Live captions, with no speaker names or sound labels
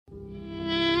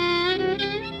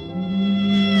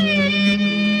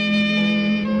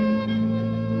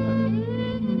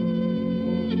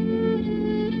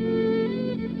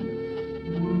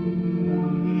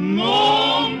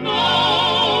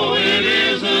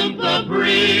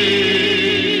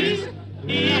breeze.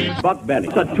 Buck Benny,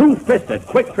 a two-fisted,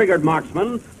 quick-triggered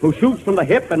marksman who shoots from the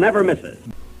hip and never misses.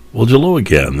 Well, hello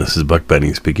again. This is Buck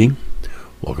Benny speaking.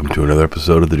 Welcome to another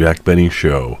episode of The Jack Benny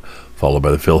Show, followed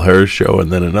by The Phil Harris Show,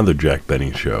 and then another Jack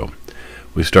Benny Show.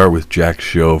 We start with Jack's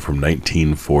show from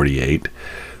 1948.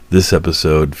 This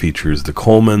episode features the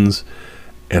Colemans,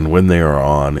 and when they are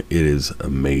on, it is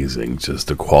amazing. Just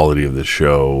the quality of the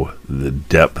show, the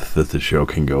depth that the show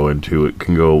can go into. It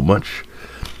can go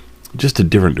just a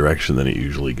different direction than it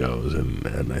usually goes,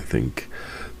 and I think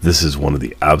this is one of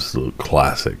the absolute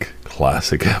classic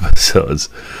episodes.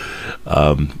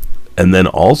 And then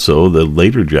also the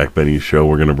later Jack Benny show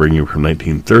we're going to bring you from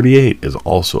 1938 is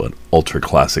also an ultra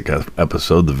classic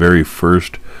episode, the very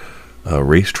first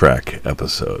racetrack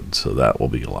episode, so that will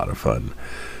be a lot of fun.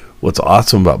 What's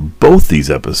awesome about both these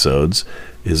episodes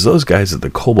is those guys at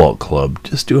the Cobalt Club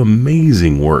just do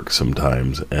amazing work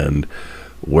sometimes, and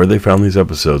where they found these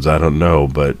episodes, I don't know,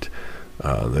 but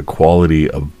the quality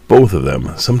of both of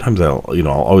them. Sometimes I'll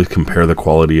always compare the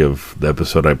quality of the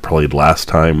episode I played last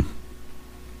time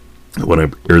when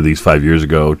I aired these 5 years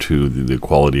ago to the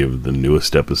quality of the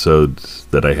newest episodes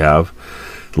that I have.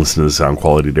 Listen to the sound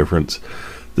quality difference.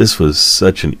 This was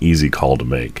such an easy call to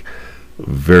make.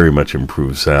 Very much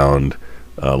improved sound.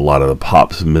 A lot of the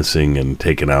pops missing and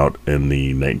taken out in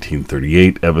the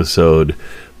 1938 episode.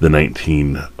 The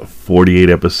 1948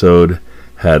 episode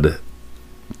had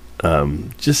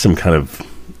just some kind of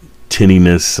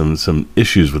tinniness, some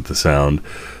issues with the sound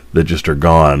that just are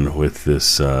gone with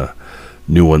this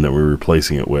new one that we're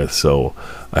replacing it with. So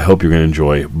I hope you're going to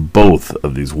enjoy both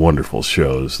of these wonderful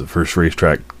shows, the first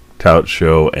Racetrack Tout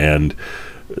show and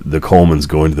the Colemans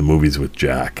going to the movies with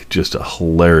Jack. Just a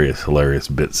hilarious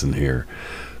bits in here.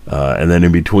 And then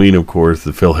in between, of course,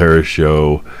 the Phil Harris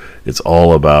show. It's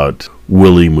all about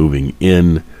Willie moving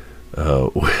in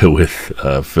with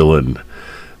Phil and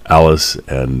Alice.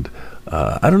 And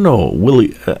I don't know,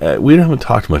 Willie, we haven't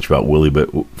talked much about Willie, but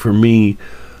for me,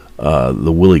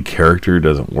 the Willie character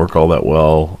doesn't work all that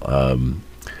well.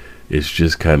 It's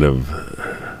just kind of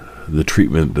the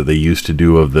treatment that they used to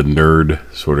do of the nerd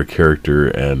sort of character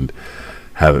and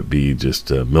have it be just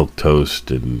milquetoast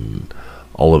and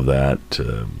all of that.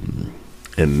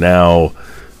 And now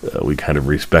we kind of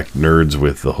respect nerds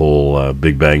with the whole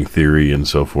Big Bang Theory and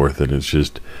so forth, and it's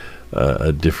just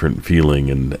a different feeling,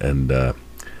 and I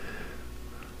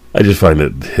just find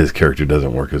that his character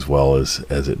doesn't work as well as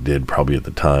it did probably at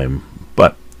the time.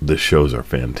 But the shows are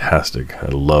fantastic. I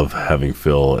love having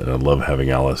Phil, and I love having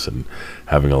Alice, and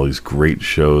having all these great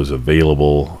shows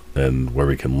available, and where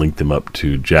we can link them up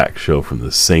to Jack's show from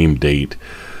the same date.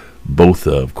 Both,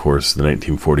 of course, the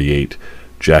 1948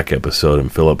 Jack episode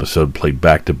and Phil episode played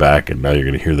back to back, and now you're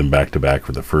going to hear them back to back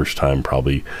for the first time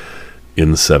probably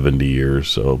in 70 years.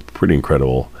 So pretty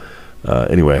incredible.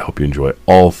 Anyway, I hope you enjoy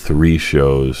all three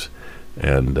shows,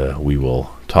 and we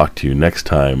will talk to you next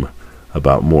time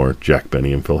about more Jack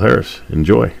Benny and Phil Harris.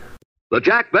 Enjoy. The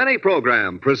Jack Benny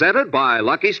Program, presented by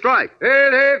Lucky Strike.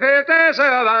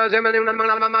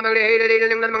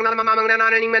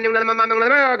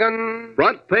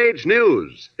 Front page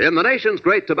news. In the nation's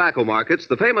great tobacco markets,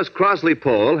 the famous Crosley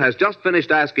poll has just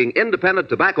finished asking independent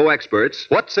tobacco experts,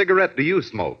 what cigarette do you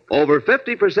smoke? Over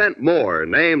 50% more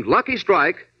named Lucky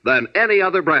Strike than any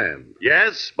other brand.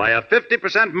 Yes, by a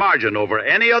 50% margin over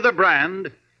any other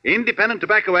brand, independent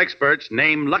tobacco experts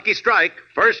name Lucky Strike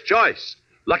first choice.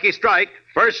 Lucky Strike,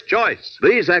 first choice.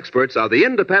 These experts are the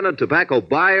independent tobacco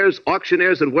buyers,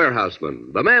 auctioneers, and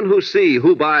warehousemen, the men who see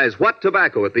who buys what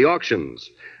tobacco at the auctions.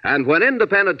 And when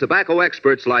independent tobacco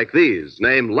experts like these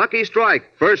name Lucky Strike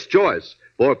first choice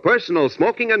for personal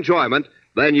smoking enjoyment,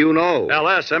 then you know.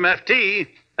 LSMFT,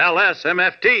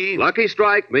 LSMFT. Lucky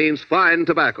Strike means fine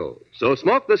tobacco. So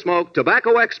smoke the smoke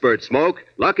tobacco experts smoke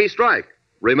Lucky Strike.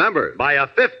 Remember, by a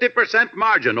 50%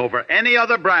 margin over any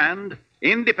other brand,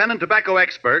 independent tobacco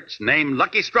experts name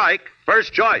Lucky Strike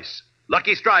first choice.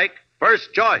 Lucky Strike,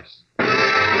 first choice.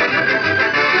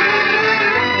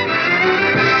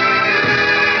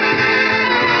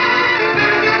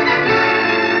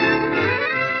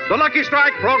 The Lucky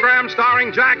Strike program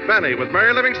starring Jack Benny with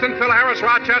Mary Livingston, Phil Harris,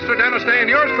 Rochester, Dennis Day, and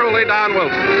yours truly, Don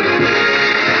Wilson.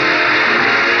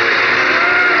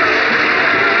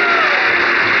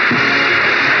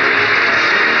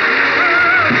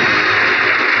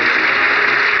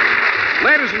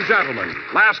 Ladies and gentlemen,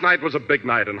 last night was a big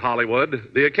night in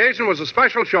Hollywood. The occasion was a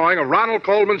special showing of Ronald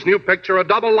Colman's new picture, A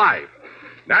Double Life.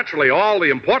 Naturally, all the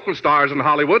important stars in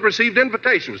Hollywood received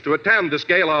invitations to attend this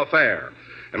gala affair.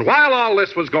 And while all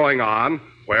this was going on,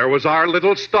 where was our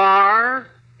little star?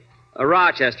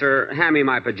 Rochester, hand me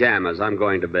my pajamas. I'm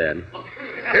going to bed.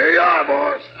 Here you are,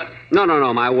 boss. No,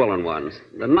 my woolen ones.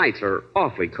 The nights are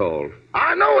awfully cold.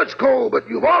 I know it's cold, but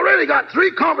you've already got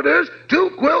 3 comforters,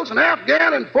 2 quilts, an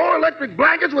Afghan, and 4 electric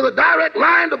blankets with a direct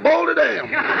line to Boulder Dam.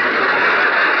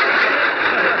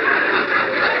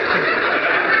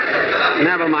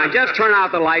 Never mind. Just turn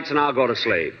out the lights and I'll go to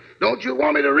sleep. Don't you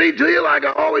want me to read to you like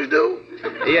I always do?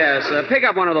 Yes, pick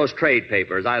up one of those trade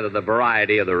papers, either the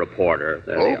Variety or the Reporter.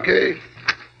 There they are. Okay.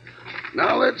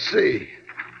 Now, let's see.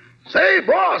 Say,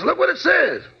 boss, look what it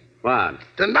says. What?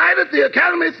 Tonight at the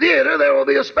Academy Theater, there will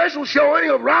be a special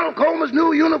showing of Ronald Colman's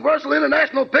new Universal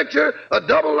International picture, A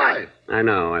Double Life. I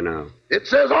know. It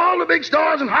says all the big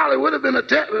stars in Hollywood have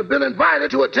been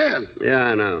invited to attend. Yeah,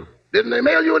 I know. Didn't they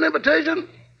mail you an invitation?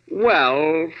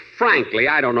 Well, frankly,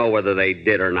 I don't know whether they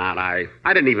did or not. I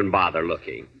didn't even bother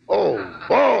looking. Oh,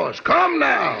 boss, come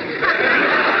now.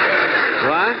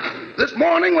 What? This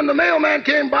morning when the mailman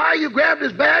came by, you grabbed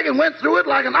his bag and went through it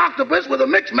like an octopus with a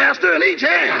mixmaster in each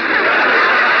hand.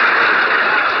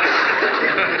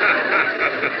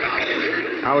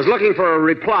 I was looking for a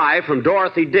reply from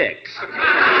Dorothy Dix.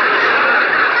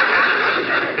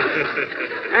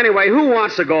 Anyway, who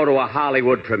wants to go to a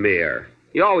Hollywood premiere?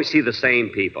 You always see the same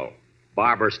people.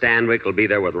 Barbara Stanwyck will be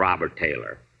there with Robert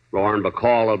Taylor. Lauren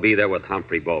Bacall will be there with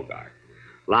Humphrey Bogart.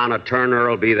 Lana Turner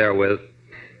will be there with...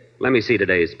 Let me see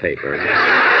today's paper. Anyway,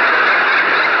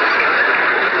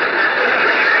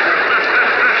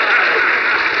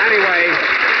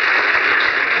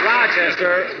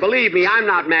 Rochester, believe me, I'm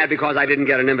not mad because I didn't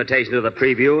get an invitation to the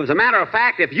preview. As a matter of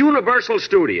fact, if Universal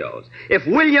Studios, if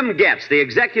William Getz, the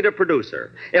executive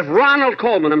producer, if Ronald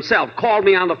Colman himself called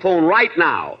me on the phone right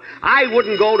now, I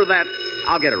wouldn't go to that...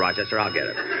 I'll get it, Rochester, I'll get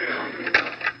it.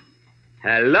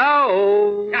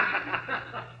 Hello?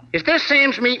 Is this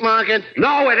Sam's Meat Market?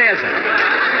 No, it isn't.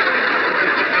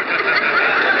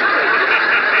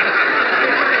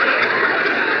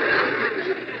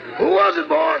 Who was it,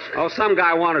 boss? Oh, some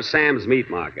guy wanted Sam's Meat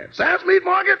Market. Sam's Meat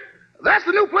Market? That's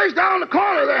the new place down the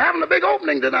corner. They're having a big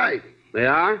opening tonight. They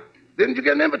are? Didn't you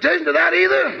get an invitation to that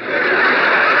either?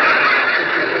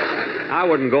 I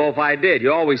wouldn't go if I did.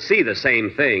 You always see the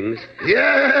same things.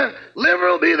 Yeah, liver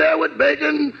will be there with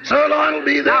bacon. Sirloin will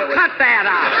be there Now with... cut that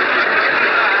out.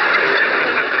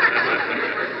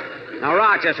 Now,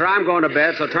 Rochester, I'm going to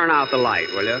bed, so turn out the light,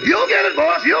 will you? You'll get it,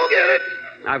 boss. You'll get it.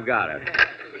 I've got it.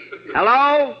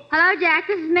 Hello? Hello, Jack.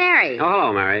 This is Mary. Oh,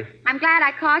 hello, Mary. I'm glad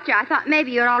I caught you. I thought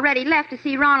maybe you had already left to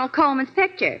see Ronald Colman's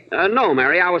picture. No,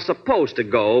 Mary, I was supposed to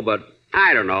go, but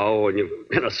I don't know. When you've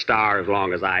been a star as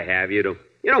long as I have, you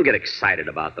don't get excited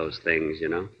about those things, you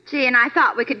know. Gee, and I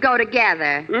thought we could go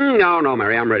together. No,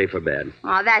 Mary, I'm ready for bed.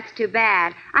 Oh, that's too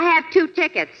bad. I have 2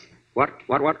 tickets. What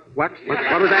was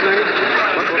that,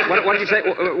 Mary? What did you say?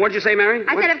 What did you say, Mary?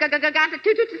 I said I've got the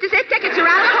two tickets to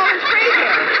Ronald Colman's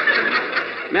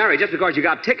preview. Mary, just because you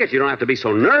got tickets, you don't have to be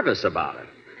so nervous about it.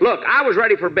 Look, I was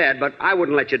ready for bed, but I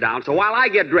wouldn't let you down. So while I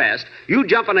get dressed, you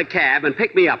jump in a cab and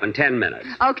pick me up in 10 minutes.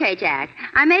 Okay, Jack.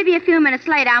 I may be a few minutes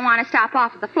late. I want to stop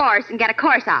off at the florist and get a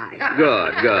corsage.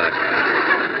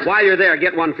 Good. While you're there,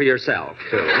 get one for yourself,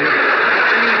 too.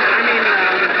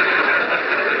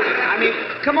 I mean,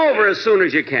 come over as soon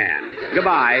as you can.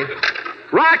 Goodbye.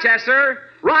 Rochester,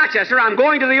 I'm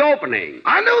going to the opening.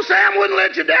 I knew Sam wouldn't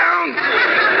let you down.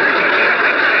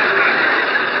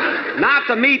 Not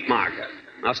the meat market.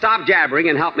 Now stop jabbering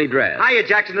and help me dress. Hiya,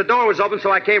 Jackson. The door was open,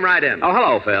 so I came right in. Oh,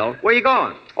 hello, Phil. Where you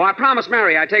going? Oh, I promised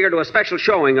Mary I'd take her to a special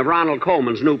showing of Ronald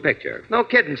Colman's new picture. No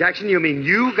kidding, Jackson. You mean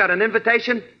you got an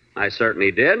invitation? I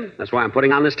certainly did. That's why I'm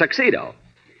putting on this tuxedo.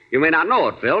 You may not know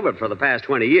it, Phil, but for the past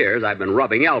 20 years, I've been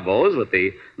rubbing elbows with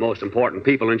the most important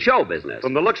people in show business.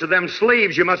 From the looks of them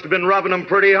sleeves, you must have been rubbing them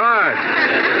pretty hard.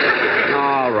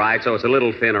 All right, so it's a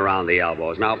little thin around the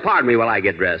elbows. Now, pardon me while I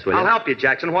get dressed, will you? I'll help you,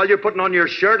 Jackson. While you're putting on your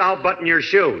shirt, I'll button your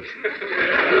shoes.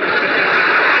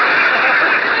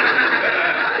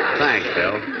 Thanks,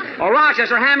 Phil. Oh,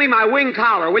 Rochester, hand me my wing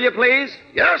collar, will you, please?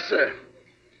 Yes, sir.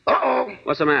 Uh-oh.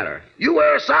 What's the matter? You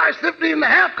wear a size 15 and a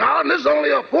half collar, and this is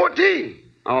only a 14.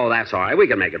 Oh, that's all right. We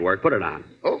can make it work. Put it on.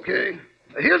 Okay.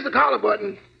 Here's the collar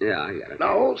button. Yeah, I got it.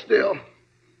 Now, hold still.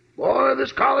 Boy,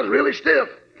 this collar's really stiff.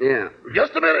 Yeah.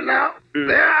 Just a minute now.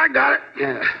 There, I got it.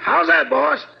 Yeah. How's that,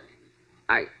 boss?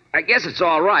 I guess it's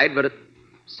all right, but it's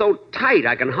so tight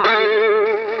I can hardly...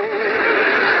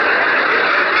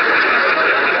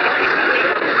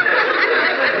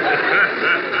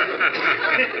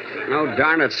 Oh,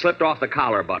 darn it, slipped off the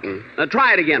collar button.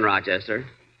 Try it again, Rochester.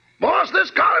 Boss, this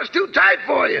collar's too tight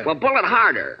for you. Well, pull it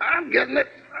harder. I'm getting it.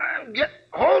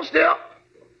 Hold still.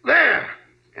 There.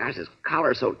 Gosh, this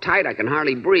collar's so tight I can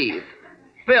hardly breathe.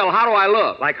 Phil, how do I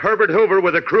look? Like Herbert Hoover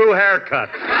with a crew haircut.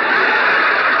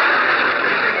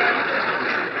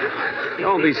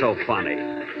 Don't be so funny.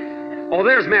 Oh,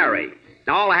 there's Mary.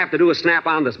 Now, all I have to do is snap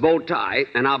on this bow tie,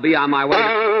 and I'll be on my way.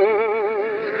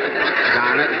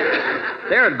 Darn it.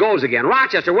 There it goes again.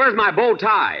 Rochester, where's my bow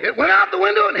tie? It went out the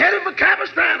window and headed for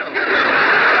Capistrano.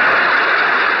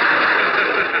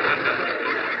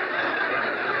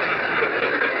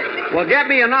 Well, get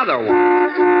me another one.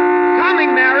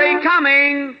 Coming, Mary,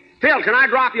 coming. Phil, can I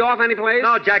drop you off any place?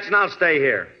 No, Jackson, I'll stay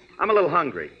here. I'm a little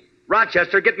hungry.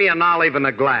 Rochester, get me an olive and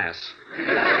a glass.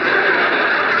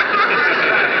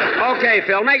 Okay,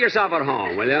 Phil, make yourself at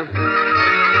home, will you?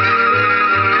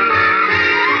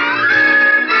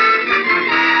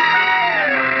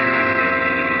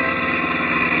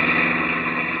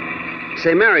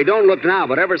 Say, Mary, don't look now,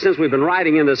 but ever since we've been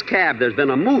riding in this cab, there's been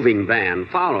a moving van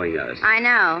following us. I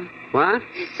know. What?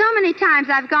 So many times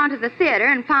I've gone to the theater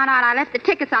and found out I left the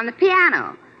tickets on the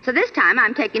piano. So this time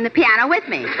I'm taking the piano with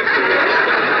me.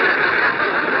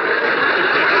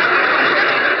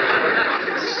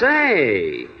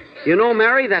 Say, you know,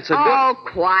 Mary, that's a good... Oh,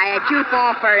 quiet. You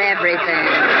fall for everything.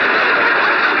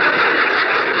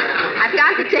 I've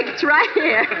got the tickets right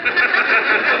here.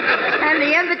 And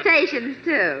the invitations,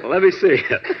 too. Well, let me see.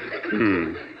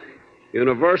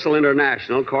 Universal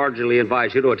International cordially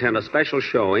invites you to attend a special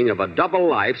showing of A Double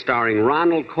Life starring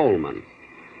Ronald Coleman.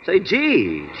 Say,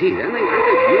 gee, they're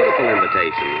beautiful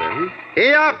invitations there.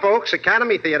 Here you are, folks.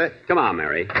 Academy Theater. Come on,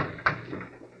 Mary.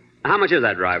 How much is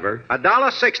that, driver?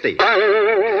 $1.60.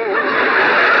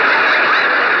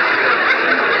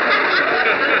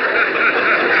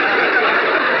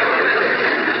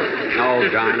 Oh,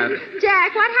 darn it.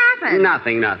 Jack, what happened?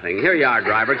 Nothing. Here you are,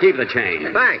 driver. Keep the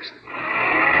change. Thanks.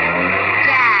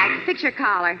 Jack, fix your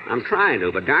collar. I'm trying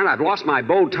to, but darn it, I've lost my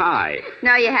bow tie.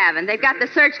 No, you haven't. They've got the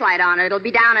searchlight on it. It'll be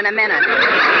down in a minute.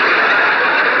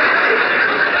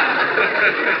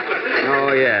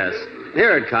 Oh, yes.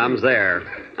 Here it comes. There.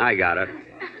 I got it.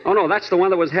 Oh, no, that's the one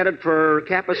that was headed for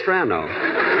Capistrano.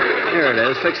 Here it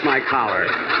is. Fix my collar.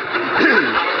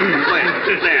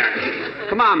 Wait, there.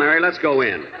 Come on, Mary, let's go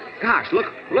in. Gosh,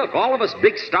 look, all of us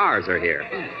big stars are here.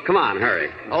 Come on, hurry.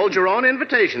 Hold your own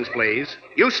invitations, please.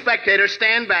 You spectators,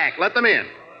 stand back. Let them in.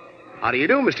 How do you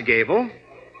do, Mr. Gable?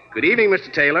 Good evening,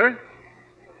 Mr. Taylor.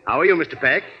 How are you, Mr.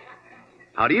 Peck?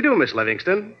 How do you do, Miss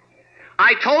Livingston?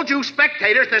 I told you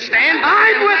spectators to stand back.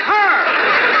 I'm with her!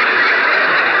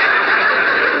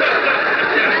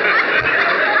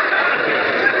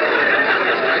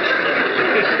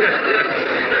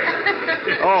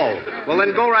 Oh, well,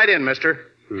 then go right in, mister.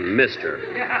 Mister.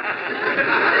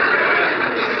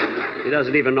 He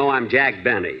doesn't even know I'm Jack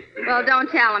Benny. Well, don't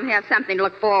tell him. Have something to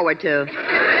look forward to.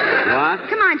 What?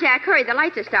 Come on, Jack, hurry. The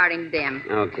lights are starting to dim.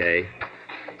 Okay.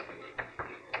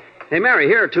 Hey, Mary,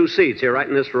 here are 2 seats here, right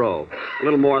in this row. A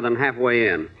little more than halfway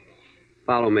in.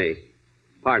 Follow me.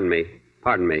 Pardon me.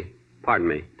 Pardon me. Pardon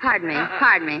me. Pardon me.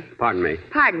 Pardon me. Pardon me.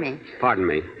 Pardon me. Pardon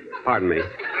me. Pardon me.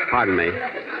 Pardon me.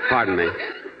 Pardon me.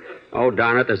 Oh,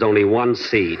 darn it, there's only 1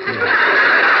 seat.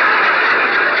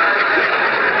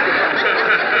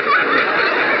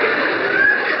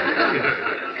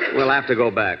 We'll have to go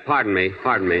back. Pardon me.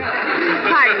 Pardon me.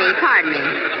 Pardon me. Pardon me.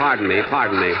 Pardon me.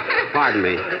 Pardon me. Pardon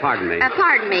me. Pardon me.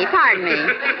 Pardon me. Pardon me.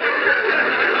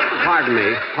 Pardon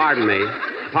me. Pardon me.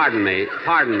 Pardon me.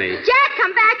 Pardon me. Jack,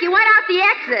 come back. You went out the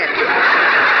exit.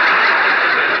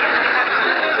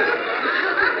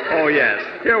 Oh, yes.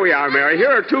 Here we are, Mary.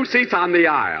 Here are 2 seats on the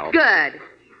aisle. Good.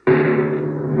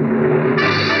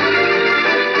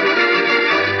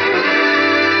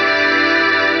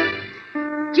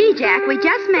 Gee, Jack, we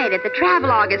just made it. The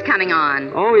travelogue is coming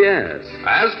on. Oh, yes.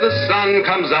 As the sun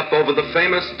comes up over the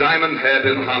famous Diamond Head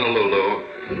in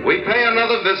Honolulu, we pay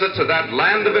another visit to that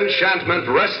land of enchantment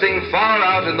resting far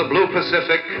out in the blue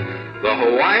Pacific, the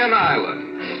Hawaiian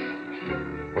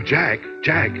Islands. Well, Jack.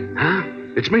 Huh?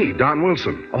 It's me, Don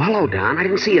Wilson. Oh, hello, Don. I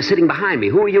didn't see you sitting behind me.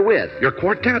 Who are you with? Your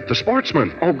quartet, the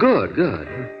Sportsmen. Oh, good.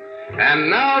 And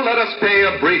now let us pay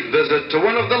a brief visit to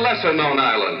one of the lesser-known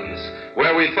islands,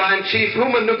 where we find Chief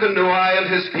Humanukanuai and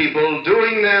his people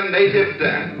doing their native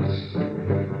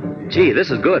dance. Gee, this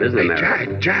is good, isn't it, Hey, Mary?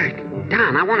 Jack.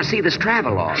 Don, I want to see this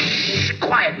travelogue. Shh,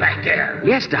 quiet back there.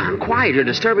 Yes, Don, quiet. You're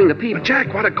disturbing the people. But,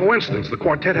 Jack, what a coincidence. The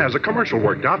quartet has a commercial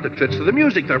worked out that fits to the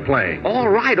music they're playing. All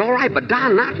right. But,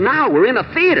 Don, not now. We're in a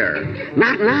theater.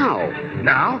 Not now.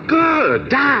 Now? Good.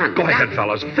 Don. Go ahead,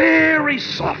 fellas. Very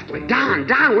softly. Don,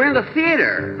 we're in the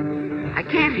theater. I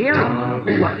can't hear him. Don,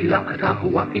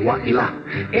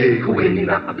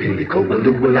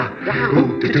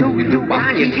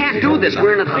 you can't do this.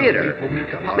 We're in a theater.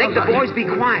 Make the boys be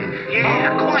quiet.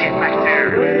 Yeah, quiet back there.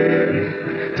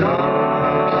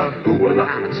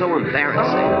 Tom, it's so embarrassing.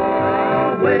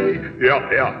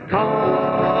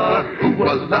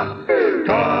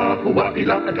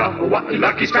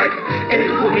 Lucky Strike.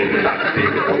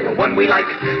 The one we like.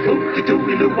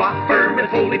 Hooty-tooty-loo-wah, firm and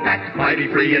fully packed. Mighty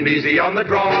free and easy on the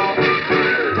draw.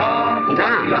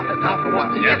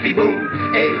 Yappy boom.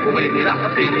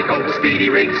 The speedy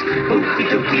rings.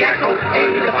 Hooty-tooty echo.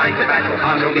 The fine tobacco.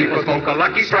 Underneath will smoke a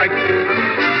Lucky Strike.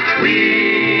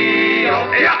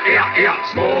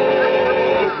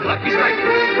 Smoke Lucky Strike.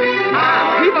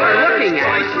 People are looking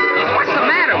at us. What's the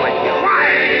matter with you?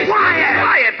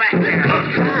 Quiet back there.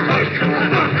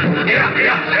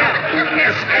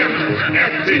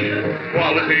 SMFT.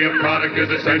 Quality of product is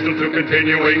essential to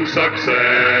continuing success.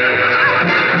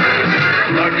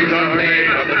 Lucky's are made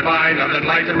of the fine, of the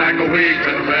light tobacco we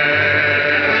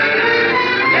confess.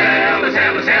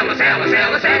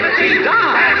 LSMFT.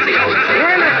 That's the old.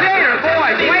 We're in the theater,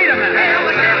 boys. Wait a minute.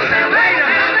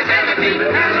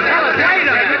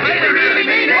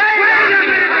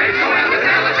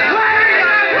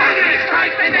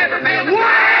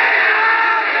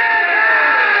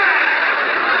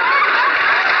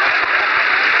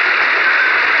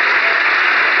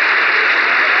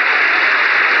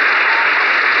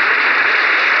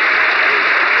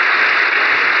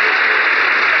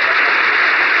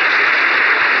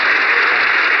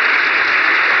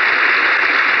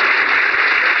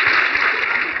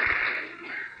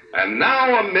 And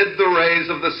now, amid the rays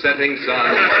of the setting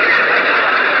sun,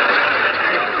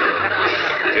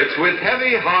 it's with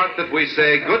heavy heart that we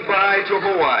say goodbye to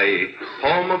Hawaii,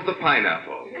 home of the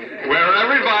pineapple, where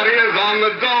everybody is on the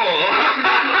dole.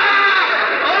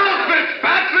 Oh,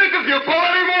 Fitzpatrick, if you pull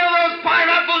any more of those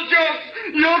pineapple jokes,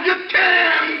 you'll get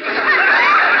canned.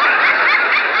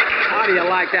 How do you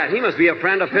like that? He must be a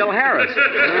friend of Phil Harris.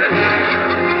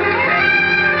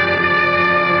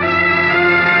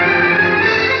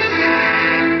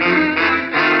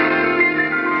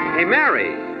 Hey,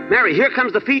 Mary, here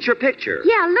comes the feature picture.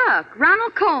 Yeah, look.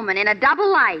 Ronald Coleman in A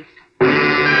Double Life.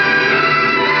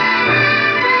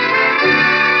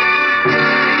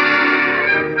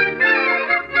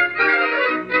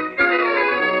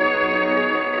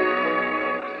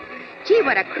 Gee,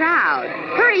 what a crowd.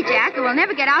 Hurry, Jack, or we'll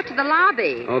never get out to the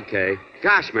lobby. Okay.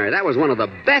 Gosh, Mary, that was one of the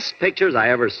best pictures I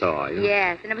ever saw. You know?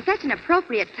 Yes, and it was such an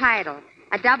appropriate title.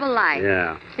 A Double Life.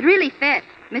 Yeah. It really fit.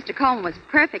 Mr. Coleman was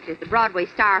perfect as the Broadway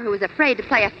star who was afraid to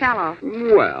play a fellow.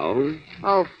 Well.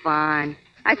 Oh, fine.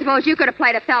 I suppose you could have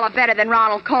played a fellow better than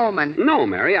Ronald Coleman. No,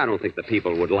 Mary, I don't think the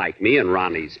people would like me and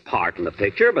Ronnie's part in the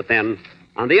picture, but then,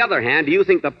 on the other hand, do you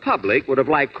think the public would have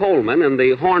liked Coleman and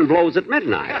The Horn Blows at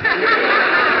Midnight?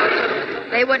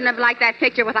 They wouldn't have liked that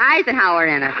picture with Eisenhower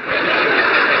in it.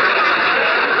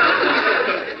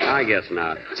 I guess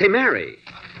not. Say, Mary,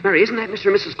 isn't that Mr.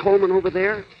 and Mrs. Coleman over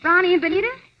there? Ronnie and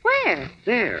Benita? Where?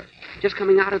 There, just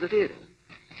coming out of the theater.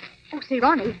 Oh, say,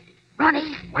 Ronnie.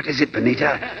 Ronnie. What is it,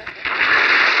 Benita?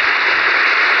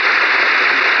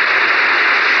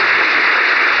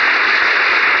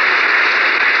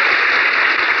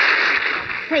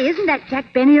 Say, isn't that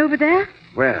Jack Benny over there?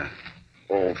 Where?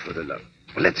 Oh, for the love.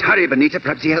 Well, let's hurry, Benita.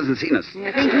 Perhaps he hasn't seen us.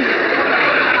 I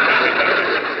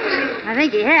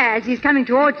think he has. He's coming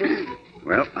towards us.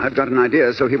 Well, I've got an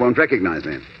idea so he won't recognize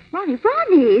me. Ronnie,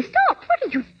 stop. What are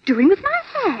you doing with my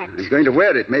hat? I'm going to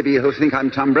wear it. Maybe he'll think I'm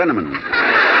Tom Brenneman.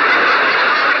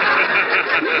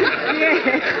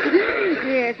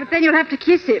 Yes, but then you'll have to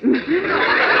kiss him.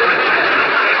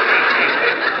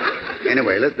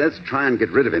 Anyway, let's try and get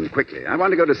rid of him quickly. I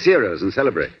want to go to Ciro's and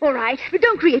celebrate. All right, but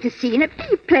don't create a scene.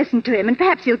 Be pleasant to him, and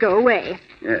perhaps he'll go away.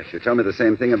 Yes, you told me the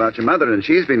same thing about your mother, and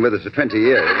she's been with us for 20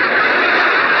 years.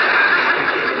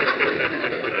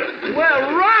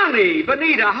 Well, Ronnie,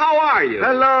 Benita, how are you?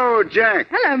 Hello, Jack.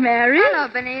 Hello, Mary. Hello,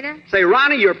 Benita. Say,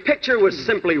 Ronnie, your picture was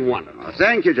simply wonderful. Oh,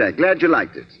 thank you, Jack. Glad you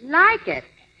liked it. Like it?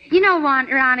 You know,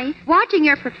 Ronnie, watching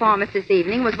your performance this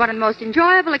evening was one of the most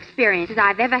enjoyable experiences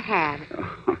I've ever had.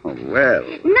 Oh, well.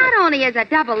 Not only is A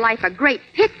Double Life a great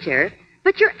picture,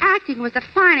 but your acting was the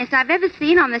finest I've ever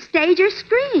seen on the stage or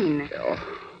screen.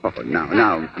 Oh,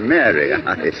 now, Mary,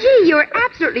 Gee, you were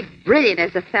absolutely brilliant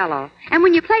as a fellow. And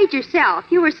when you played yourself,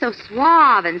 you were so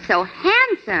suave and so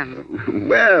handsome.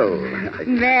 Well...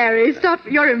 Mary, stop.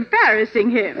 You're embarrassing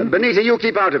him. Benita, you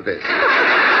keep out of this.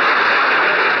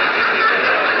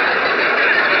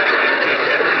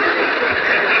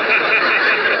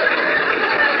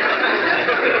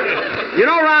 You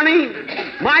know, Ronnie,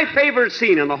 my favorite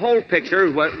scene in the whole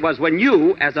picture was when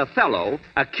you, as Othello,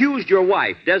 accused your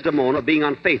wife, Desdemona, of being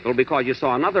unfaithful because you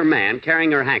saw another man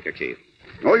carrying her handkerchief.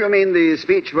 Oh, you mean the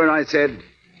speech where I said,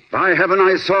 "By heaven,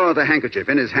 I saw the handkerchief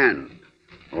in his hand.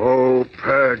 Oh,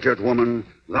 perjured woman,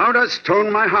 Thou dost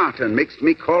stone my heart and makest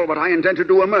me call what I intend to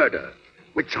do a murder,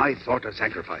 which I thought a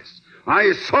sacrifice.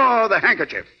 I saw the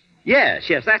handkerchief. Yes,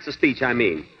 that's the speech I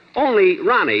mean. Only,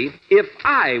 Ronnie, if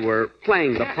I were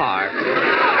playing the part,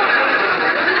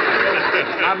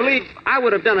 I believe I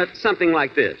would have done it something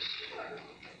like this.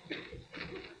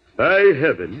 By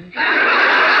heaven.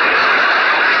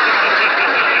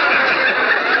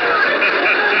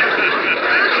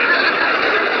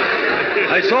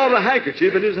 I saw the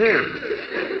handkerchief in his hand.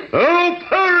 Oh,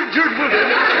 perjured woman!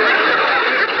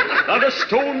 Thou dost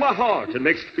stone my heart and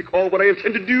makes me call what I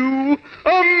intend to do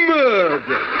a murder.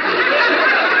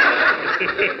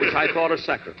 Which I thought a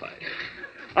sacrifice.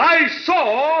 I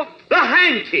saw the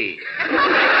hanky.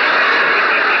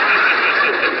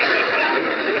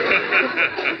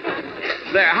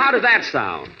 There, how did that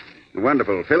sound?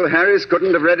 Wonderful. Phil Harris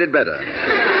couldn't have read it better.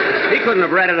 He couldn't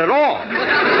have read it at all.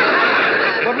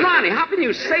 But, Ronnie, how can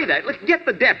you say that? Look, get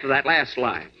the depth of that last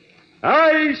line.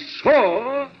 I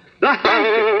saw the hanky.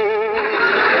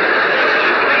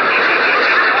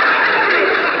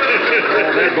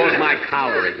 Oh, there goes my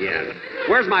collar again.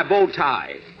 Where's my bow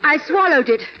tie? I swallowed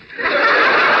it.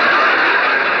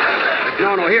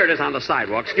 No, here it is on the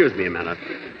sidewalk. Excuse me a minute.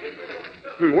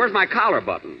 Where's my collar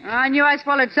button? I knew I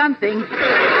swallowed something.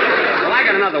 Well, I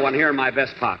got another one here in my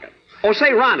vest pocket. Oh,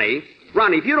 say, Ronnie,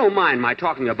 if you don't mind my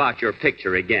talking about your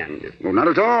picture again. Oh, not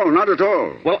at all.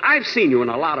 Well, I've seen you in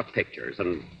a lot of pictures,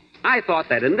 and I thought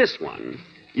that in this one,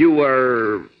 you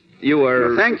were...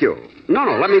 Well, thank you. No,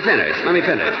 let me finish.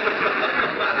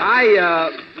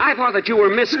 I thought that you were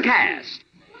miscast.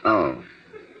 Oh.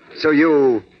 So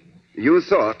you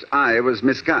thought I was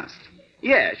miscast?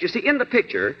 Yes. You see, in the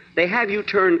picture, they have you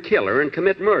turn killer and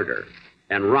commit murder.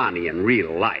 And Ronnie, in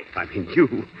real life, I mean,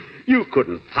 you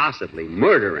couldn't possibly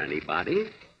murder anybody.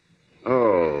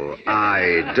 Oh,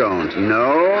 I don't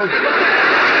know.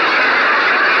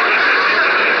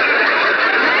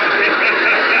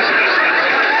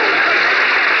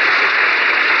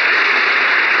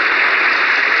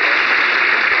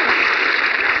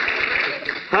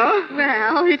 Huh?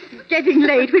 Well, it's getting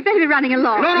late. We'd better be running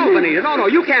along. No, Benita. No,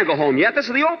 you can't go home yet. This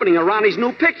is the opening of Ronnie's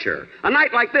new picture. A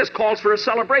night like this calls for a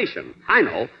celebration. I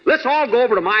know. Let's all go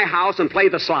over to my house and play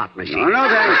the slot machine. No,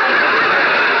 thanks.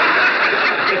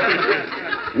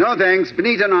 No, thanks.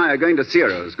 Benita and I are going to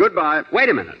Ciro's. Goodbye. Wait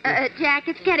a minute. Jack,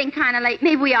 it's getting kind of late.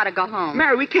 Maybe we ought to go home.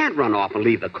 Mary, we can't run off and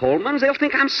leave the Colemans. They'll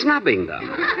think I'm snubbing them.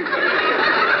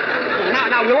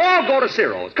 Now, we'll all go to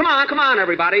Ciro's. Come on,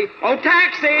 everybody. Oh,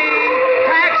 taxi!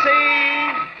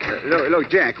 Look,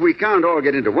 Jack, we can't all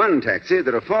get into one taxi.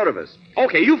 There are 4 of us.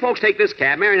 Okay, you folks take this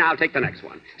cab. Mary and I'll take the next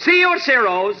one. See you at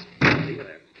Ciro's. See you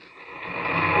there.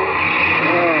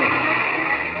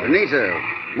 Oh, Benita,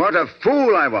 what a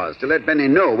fool I was to let Benny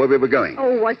know where we were going.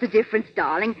 Oh, what's the difference,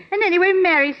 darling? And anyway,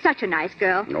 Mary's such a nice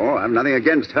girl. No, I've nothing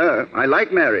against her. I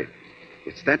like Mary.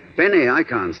 It's that Benny I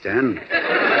can't stand.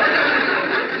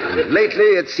 And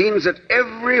lately, it seems that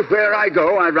everywhere I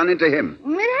go, I run into him.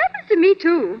 It happens to me,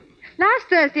 too. Last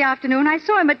Thursday afternoon, I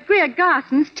saw him at Greer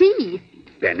Garson's tea.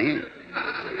 Benny?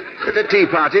 At a tea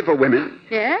party for women?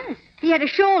 Yes. He had a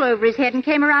shawl over his head and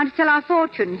came around to tell our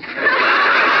fortunes.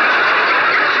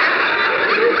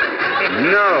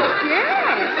 No.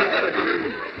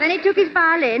 Yes. Then he took his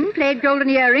violin, played golden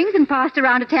earrings, and passed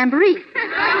around a tambourine.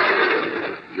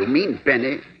 You mean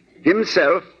Benny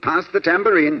himself passed the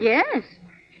tambourine? Yes.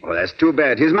 Oh, that's too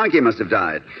bad. His monkey must have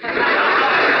died.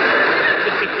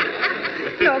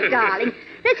 Look, darling,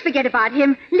 let's forget about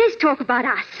him. Let's talk about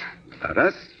us. About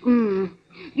us? You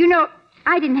know,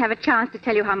 I didn't have a chance to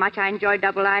tell you how much I enjoy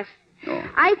Double Life. Oh.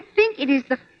 I think it is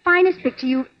the finest picture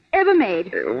you've ever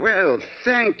made. Well,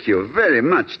 thank you very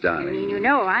much, darling. You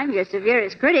know, I'm your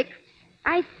severest critic.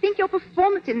 I think your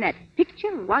performance in that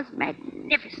picture was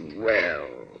magnificent. Well...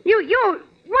 You're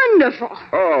wonderful.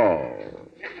 Oh.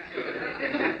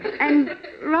 And,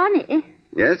 Ronnie...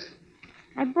 Yes?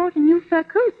 I bought a new fur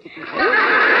coat.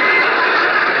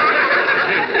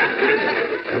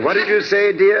 What did you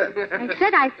say, dear? I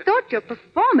said I thought your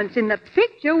performance in the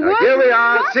picture was... Here we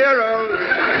are, wonderful. Cyril.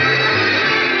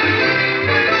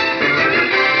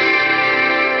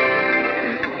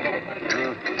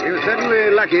 We were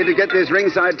certainly lucky to get this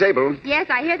ringside table. Yes,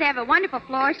 I hear they have a wonderful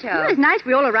floor show. It was nice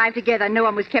we all arrived together and no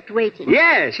one was kept waiting.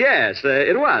 Yes,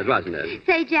 it was, wasn't it?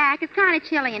 Say, Jack, it's kind of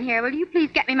chilly in here. Will you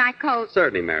please get me my coat?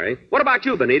 Certainly, Mary. What about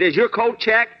you, Benita? Is your coat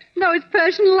checked? No, it's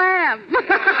Persian lamb.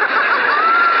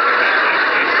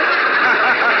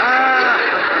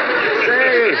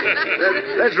 Say,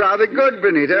 that's rather good,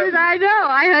 Benita. Yes, I know.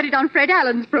 I heard it on Fred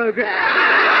Allen's program.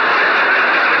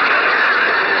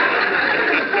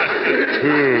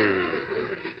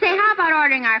 Say, how about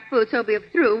ordering our food so we'll be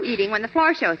through eating when the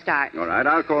floor show starts. All right,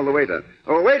 I'll call the waiter.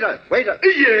 Oh, waiter! Yes.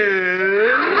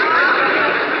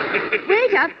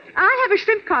 Waiter, I'll have a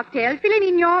shrimp cocktail, filet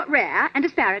mignon rare, and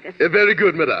asparagus. Very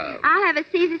good, madame. I'll have a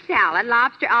Caesar salad,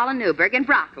 lobster a la Newburg, and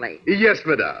broccoli. Yes,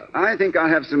 madame. I think I'll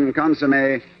have some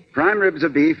consommé, prime ribs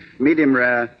of beef, medium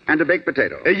rare, and a baked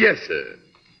potato. Yes, sir.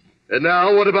 And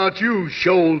now, what about you,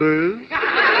 shoulders?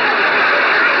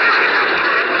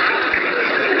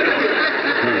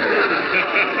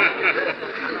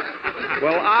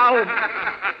 Well,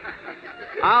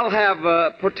 I'll have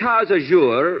potage au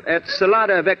jour, et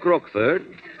salade avec roquefort,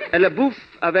 et la bouffe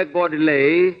avec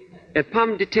bordelais, et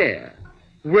pomme de terre.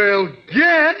 Well,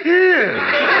 get in.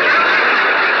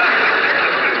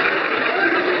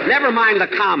 Never mind the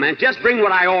comment. Just bring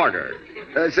what I ordered.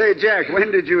 Say, Jack,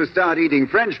 when did you start eating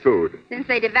French food? Since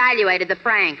they devaluated the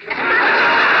franc.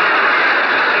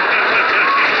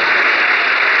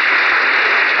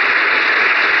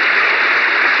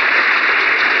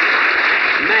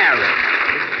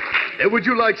 Would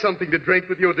you like something to drink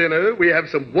with your dinner? We have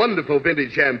some wonderful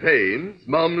vintage champagnes.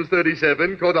 Mum's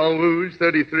 37, Cordon Rouge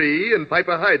 33, and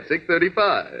Piper Heidsieck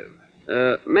 35.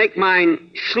 Make mine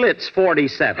Schlitz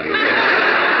 47.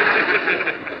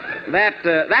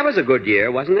 That was a good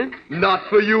year, wasn't it? Not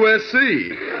for USC.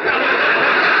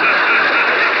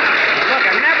 Look,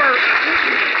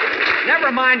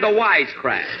 never mind the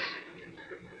wisecracks.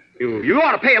 You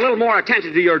ought to pay a little more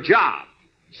attention to your job.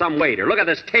 Some waiter, look at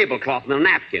this tablecloth and the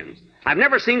napkins. I've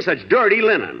never seen such dirty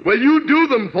linen. Well, you do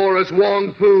them for us,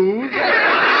 Wong Fu.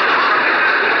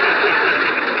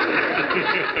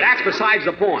 That's besides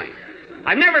the point.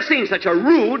 I've never seen such a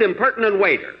rude, impertinent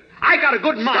waiter. I got a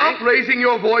good mind. Stop raising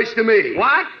your voice to me.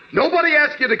 What? Nobody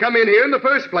asked you to come in here in the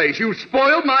first place. You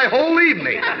spoiled my whole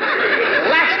evening.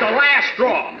 That's the last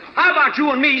straw. How about you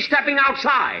and me stepping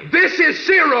outside? This is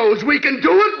Ciro's. We can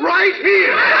do it right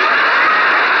here.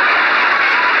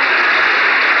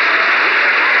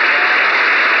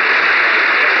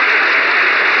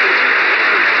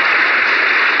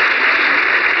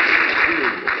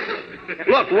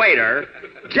 Look, waiter,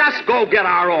 just go get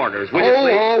our orders, will you,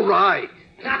 please? All right.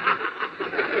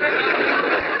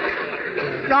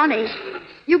 Ronnie,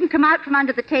 you can come out from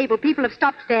under the table. People have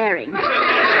stopped staring.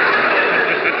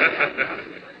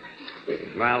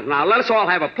 Well, now, let us all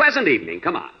have a pleasant evening.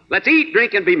 Come on. Let's eat,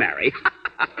 drink, and be merry.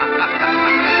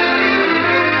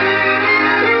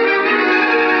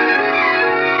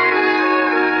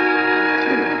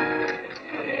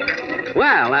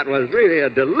 Well, that was really a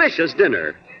delicious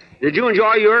dinner. Did you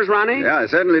enjoy yours, Ronnie? Yeah, I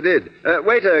certainly did.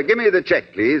 Waiter, give me the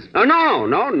check, please. Oh, no,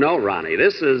 Ronnie.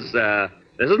 This is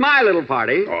my little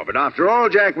party. Oh, but after all,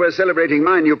 Jack, we're celebrating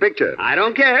my new picture. I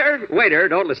don't care. Waiter,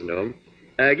 don't listen to him.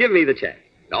 Give me the check.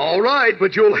 All right,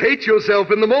 but you'll hate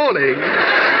yourself in the morning.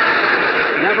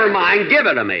 Never mind. Give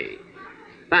it to me.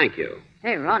 Thank you.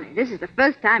 Hey, Ronnie, this is the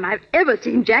first time I've ever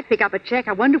seen Jack pick up a check.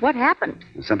 I wonder what happened.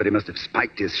 Somebody must have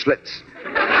spiked his Schlitz.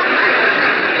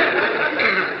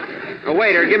 Oh,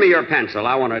 waiter, give me your pencil.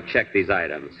 I want to check these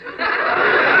items.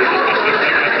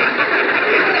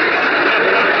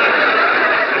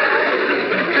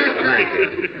 Thank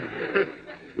you.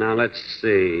 Now, let's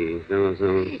see.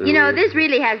 You know, this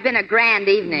really has been a grand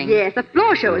evening. Yes, the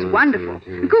floor show is wonderful.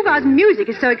 And Cougar's music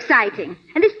is so exciting.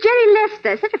 And this Jerry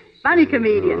Lester, such a funny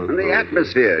comedian. And the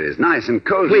atmosphere is nice and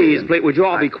cozy. Please, would you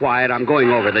all be quiet? I'm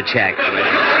going over the check.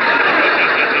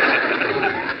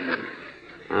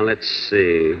 Now, let's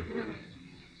see.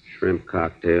 Shrimp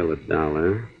cocktail,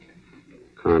 $1.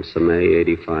 Consommé,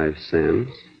 85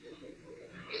 cents.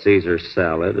 Caesar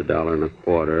salad,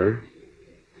 $1.25.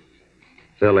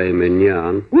 Filet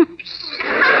mignon. Whoops.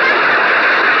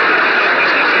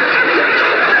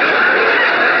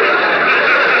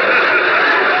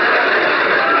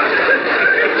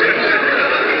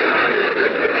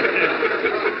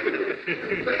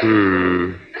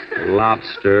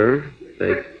 Lobster.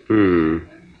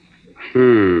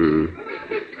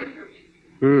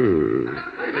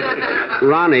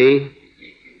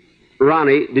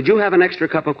 Ronnie, did you have an extra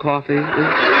cup of coffee?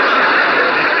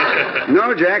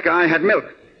 No, Jack, I had milk.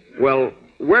 Well,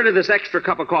 where did this extra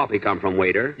cup of coffee come from,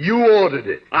 waiter? You ordered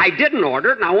it. I didn't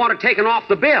order it, and I want it taken off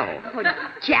the bill. Oh,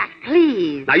 Jack,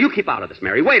 please. Now, you keep out of this,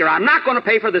 Mary. Waiter, I'm not going to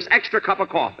pay for this extra cup of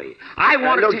coffee. I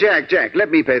want to... Jack,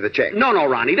 let me pay the check. No,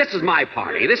 Ronnie, this is my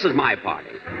party.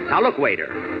 Now, look,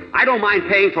 waiter, I don't mind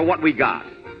paying for what we got.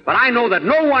 But I know that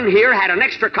no one here had an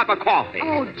extra cup of coffee.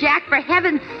 Oh, Jack, for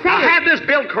heaven's sake. I'll have this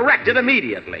bill corrected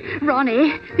immediately.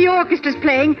 Ronnie, the orchestra's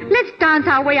playing. Let's dance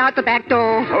our way out the back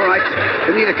door. All right.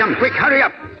 Anita, come quick. Hurry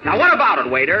up. Now, what about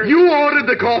it, waiter? You ordered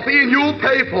the coffee and you'll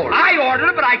pay for it. I ordered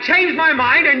it, but I changed my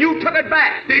mind and you took it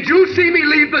back. Did you see me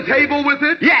leave the table with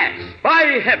it? Yes.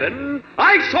 By heaven,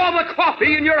 I saw the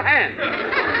coffee in your hand.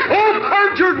 Oh,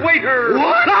 perjured waiter.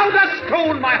 What? Thou dost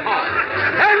stone my heart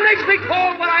and makes me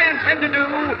call what I intend to do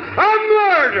a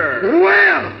murder.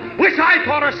 Well, which I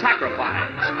thought a sacrifice.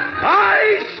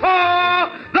 I saw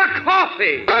the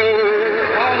coffee.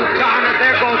 Oh, darn it,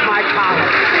 there goes my collar.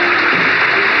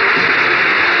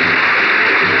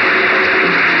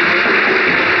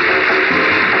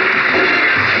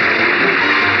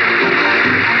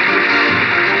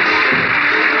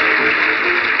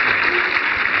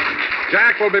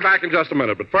 Jack will be back in just a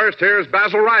minute, but first, here's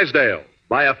Basil Rysdale.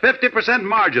 By a 50%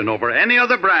 margin over any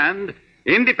other brand,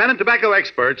 independent tobacco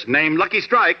experts name Lucky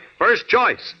Strike first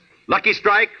choice. Lucky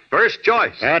Strike, first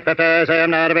choice. American.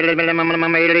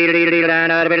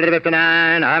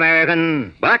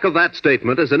 Back of that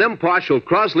statement is an impartial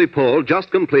Crosley poll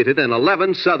just completed in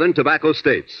 11 southern tobacco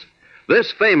states.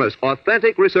 This famous,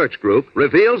 authentic research group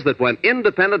reveals that when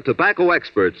independent tobacco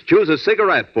experts choose a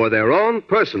cigarette for their own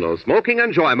personal smoking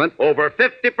enjoyment, over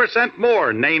 50%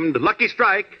 more named Lucky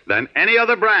Strike than any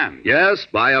other brand. Yes,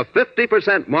 by a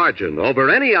 50% margin over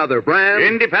any other brand.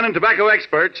 Independent tobacco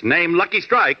experts name Lucky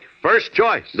Strike first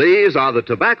choice. These are the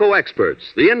tobacco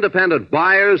experts, the independent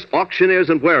buyers, auctioneers,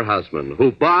 and warehousemen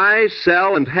who buy,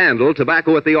 sell, and handle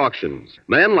tobacco at the auctions.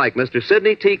 Men like Mr.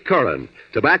 Sidney T. Curran,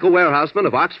 tobacco warehouseman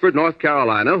of Oxford, North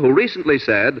Carolina, who recently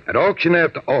said, "At auction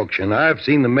after auction, I've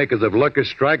seen the makers of Lucky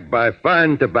Strike buy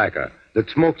fine tobacco that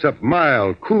smokes up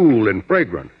mild, cool, and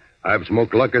fragrant. I've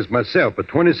smoked Lucky's myself for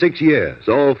 26 years.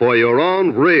 So for your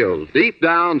own real,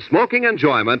 deep-down smoking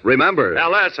enjoyment, remember...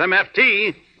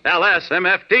 LSMFT.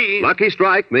 LSMFT. Lucky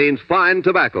Strike means fine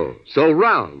tobacco. So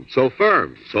round, so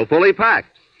firm, so fully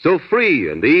packed, so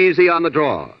free and easy on the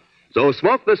draw. So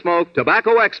smoke the smoke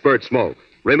tobacco experts smoke.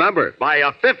 Remember, by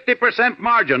a 50%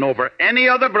 margin over any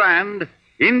other brand,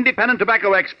 independent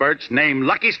tobacco experts name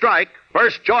Lucky Strike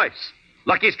first choice.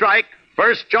 Lucky Strike,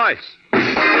 first choice.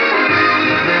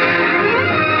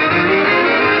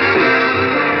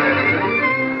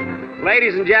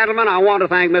 Ladies and gentlemen, I want to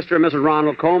thank Mr. and Mrs.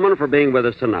 Ronald Coleman for being with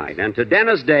us tonight. And to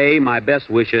Dennis Day, my best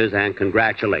wishes and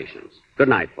congratulations. Good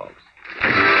night, folks.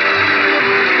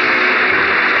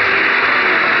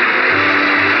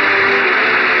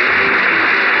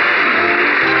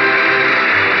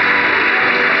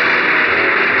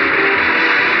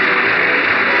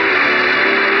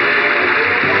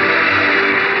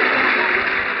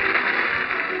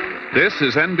 This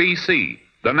is NBC,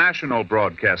 the national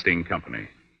broadcasting company.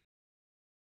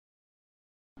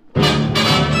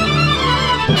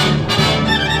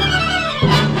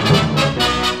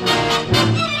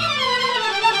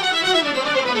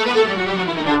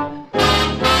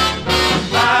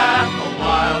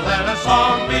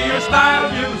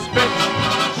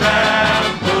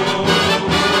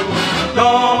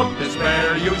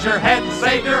 Your head and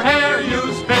save your hair,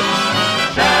 use Fitch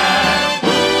shampoo.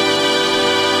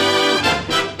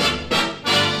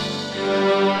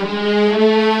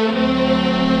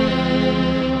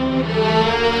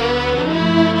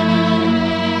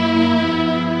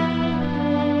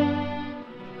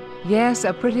 Yes,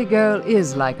 a pretty girl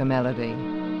is like a melody,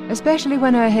 especially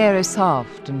when her hair is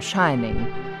soft and shining,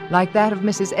 like that of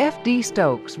Mrs. F.D.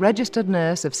 Stokes, registered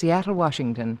nurse of Seattle,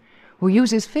 Washington, who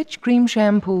uses Fitch cream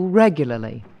shampoo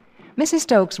regularly. Mrs.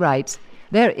 Stokes writes,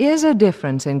 "There is a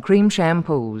difference in cream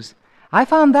shampoos. I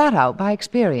found that out by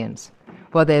experience.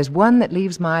 For there's one that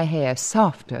leaves my hair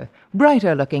softer,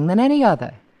 brighter looking than any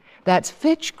other. That's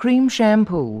Fitch cream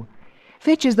shampoo.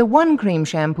 Fitch is the one cream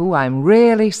shampoo I'm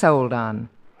really sold on.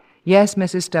 Yes,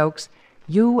 Mrs. Stokes,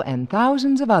 you and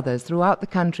thousands of others throughout the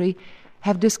country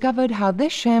have discovered how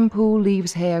this shampoo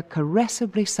leaves hair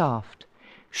caressably soft,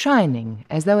 shining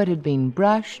as though it had been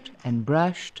brushed and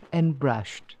brushed and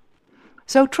brushed.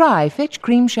 So try Fitch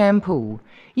cream shampoo.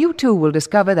 You too will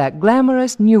discover that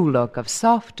glamorous new look of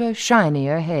softer,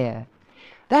 shinier hair.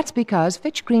 That's because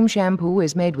Fitch cream shampoo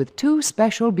is made with two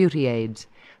special beauty aids,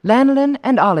 lanolin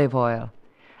and olive oil.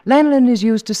 Lanolin is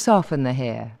used to soften the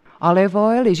hair. Olive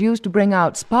oil is used to bring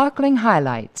out sparkling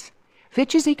highlights.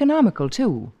 Fitch is economical,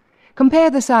 too. Compare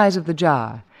the size of the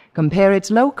jar. Compare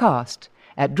its low cost.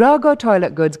 At drug or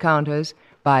toilet goods counters,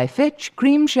 buy Fitch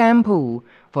cream shampoo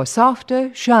for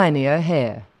softer, shinier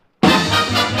hair.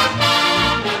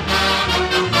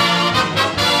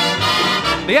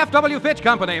 The F.W. Fitch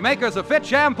Company, makers of Fitch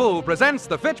Shampoo, presents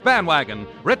The Fitch Bandwagon,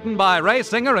 written by Ray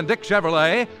Singer and Dick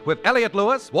Chevrolet, with Elliot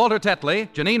Lewis, Walter Tetley,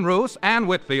 Janine Roos, Ann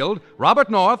Whitfield,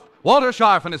 Robert North, Walter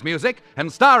Scharf in his music,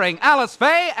 and starring Alice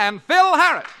Faye and Phil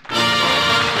Harris.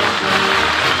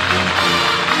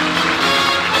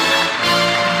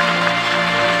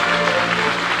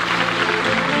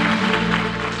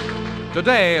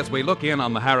 Today, as we look in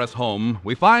on the Harris home,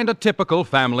 we find a typical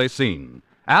family scene.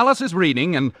 Alice is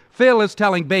reading, and Phil is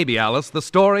telling baby Alice the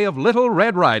story of Little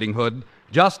Red Riding Hood,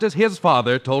 just as his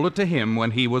father told it to him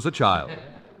when he was a child.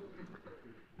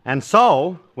 And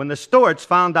so, when the Stewarts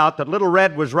found out that Little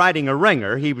Red was riding a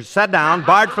ringer, he was set down,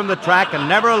 barred from the track, and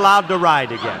never allowed to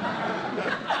ride again.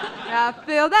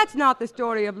 Phil, that's not the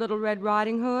story of Little Red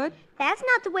Riding Hood. That's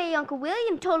not the way Uncle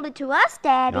William told it to us,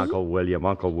 Daddy. Uncle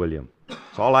William.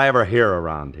 It's all I ever hear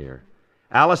around here.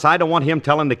 Alice, I don't want him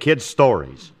telling the kids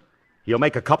stories. He'll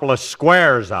make a couple of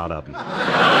squares out of them.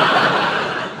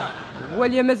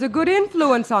 William is a good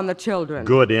influence on the children.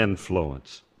 Good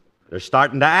influence. They're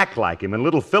starting to act like him, and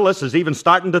little Phyllis is even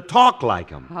starting to talk like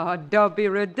him. Oh, don't be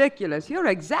ridiculous. You're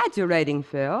exaggerating,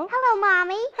 Phil. Hello,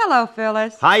 Mommy. Hello,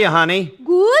 Phyllis. Hiya, honey. Good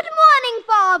morning,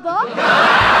 Father.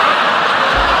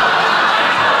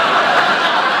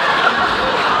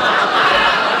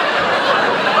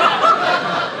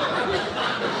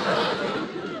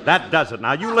 That does it.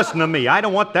 Now, you listen to me. I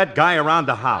don't want that guy around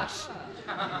the house.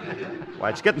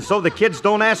 Why, it's getting so the kids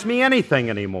don't ask me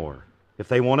anything anymore. If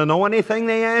they want to know anything,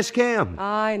 they ask him.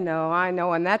 I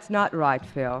know, and that's not right,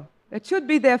 Phil. It should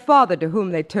be their father to whom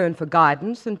they turn for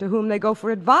guidance and to whom they go for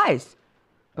advice.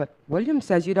 But William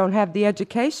says you don't have the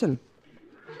education.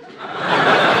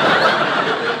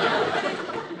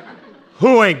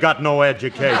 Who ain't got no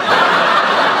education?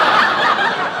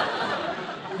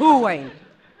 Who ain't?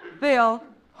 Phil,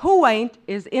 who ain't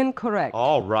is incorrect.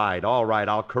 All right,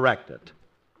 I'll correct it.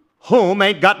 Whom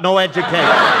ain't got no education?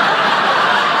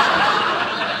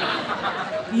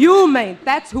 You ain't,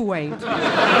 that's who ain't. Look,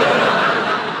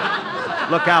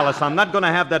 Alice, I'm not going to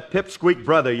have that pipsqueak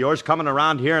brother of yours coming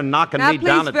around here and knocking me down.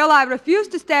 Now, please, Phil, I refuse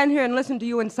to stand here and listen to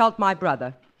you insult my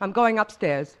brother. I'm going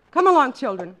upstairs. Come along,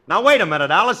 children. Now, wait a minute,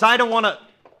 Alice. I don't want to...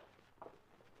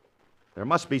 There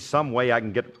must be some way I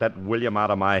can get that William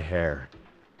out of my hair.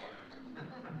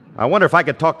 I wonder if I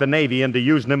could talk the Navy into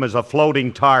using him as a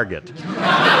floating target.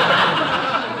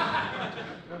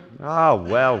 Oh,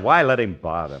 well, why let him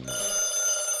bother me?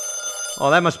 Oh,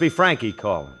 that must be Frankie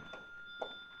calling.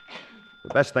 The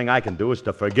best thing I can do is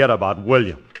to forget about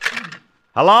William.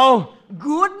 Hello?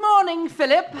 Good morning,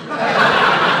 Philip. I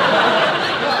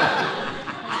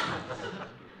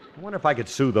wonder if I could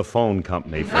sue the phone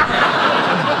company for that.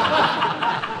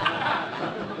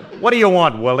 What do you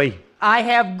want, Willie? I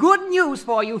have good news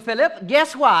for you, Philip.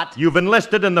 Guess what? You've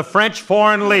enlisted in the French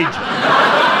Foreign Legion.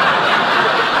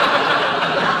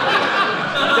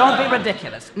 Don't be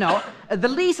ridiculous. No, the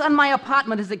lease on my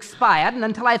apartment has expired, and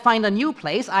until I find a new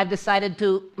place, I've decided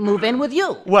to move in with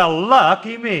you. Well,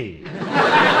 lucky me.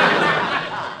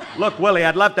 Look, Willie,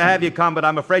 I'd love to have you come, but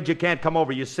I'm afraid you can't come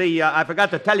over. You see, I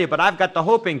forgot to tell you, but I've got the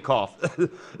whooping cough.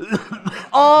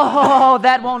 Oh,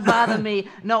 that won't bother me.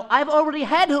 No, I've already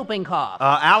had whooping cough.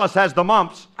 Alice has the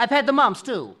mumps. I've had the mumps,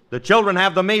 too. The children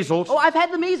have the measles. Oh, I've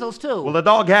had the measles, too. Well, the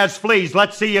dog has fleas.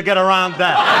 Let's see you get around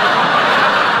that.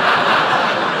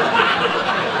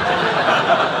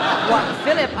 Well,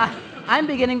 Philip, I'm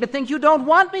beginning to think you don't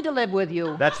want me to live with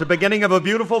you. That's the beginning of a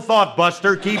beautiful thought,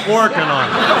 Buster. Keep working on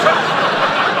it.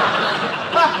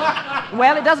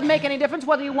 Well, it doesn't make any difference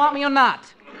whether you want me or not.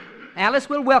 Alice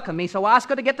will welcome me, so ask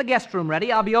her to get the guest room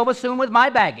ready. I'll be over soon with my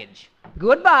baggage.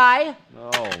 Goodbye.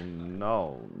 Oh,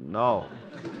 no.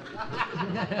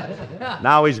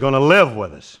 Now he's going to live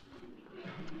with us.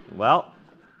 Well,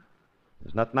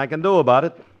 there's nothing I can do about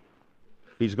it.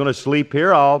 If he's going to sleep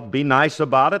here, I'll be nice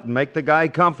about it and make the guy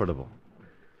comfortable.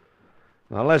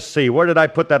 Now, let's see. Where did I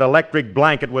put that electric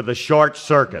blanket with the short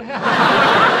circuit?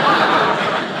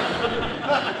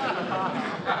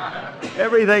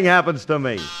 Everything happens to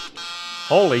me.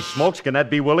 Holy smokes, can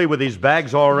that be Willie with his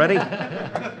bags already?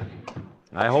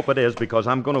 I hope it is, because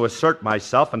I'm going to assert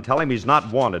myself and tell him he's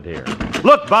not wanted here.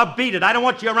 Look, Bub, beat it. I don't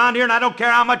want you around here, and I don't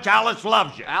care how much Alice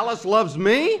loves you. Alice loves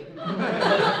me?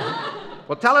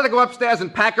 Well, tell her to go upstairs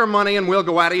and pack her money, and we'll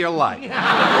go out of your life.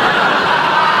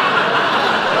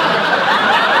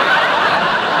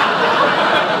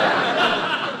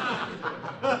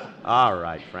 All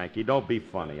right, Frankie, don't be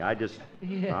funny.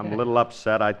 I'm a little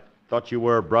upset. I thought you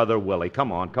were Brother Willie.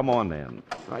 Come on then.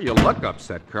 Well, you look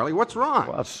upset, Curly. What's wrong?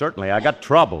 Well, certainly. I got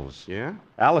troubles. Yeah?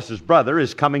 Alice's brother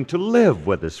is coming to live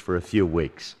with us for a few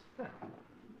weeks.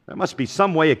 There must be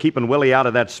some way of keeping Willie out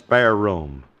of that spare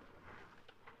room.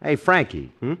 Hey, Frankie,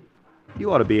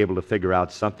 you ought to be able to figure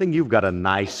out something. You've got a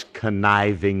nice,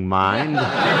 conniving mind.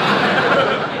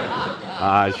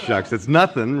 Ah, shucks, it's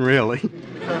nothing, really.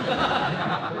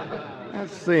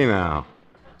 Let's see now.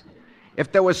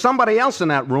 If there was somebody else in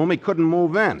that room, he couldn't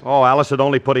move in. Oh, Alice had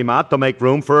only put him out to make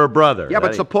room for her brother. Yeah,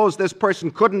 but suppose this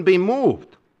person couldn't be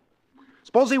moved.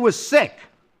 Suppose he was sick.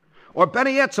 Or better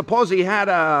yet, suppose he had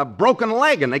a broken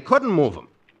leg and they couldn't move him.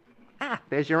 Ah,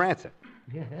 there's your answer.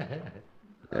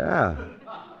 Yeah.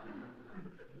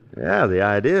 Yeah, the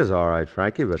idea's all right,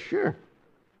 Frankie, but... Sure.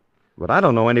 But I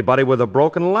don't know anybody with a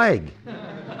broken leg.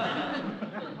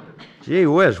 Gee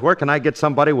whiz, where can I get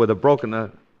somebody with a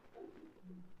broken...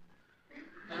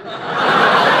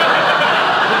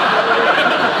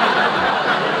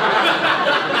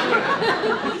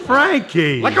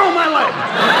 Frankie! Let go of my leg!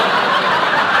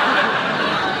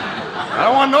 I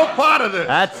don't want no part of this.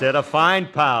 That's it, a fine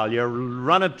pal. You're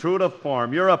running true to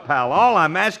form. You're a pal. All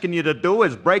I'm asking you to do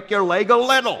is break your leg a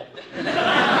little.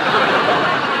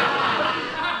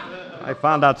 I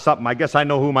found out something. I guess I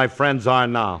know who my friends are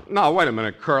now. No, wait a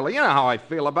minute, Curly. You know how I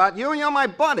feel about you. You're my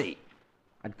buddy.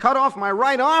 I'd cut off my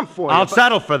right arm for you. I'll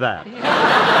settle for that.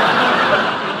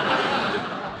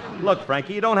 Look,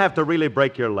 Frankie, you don't have to really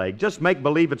break your leg. Just make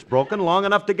believe it's broken long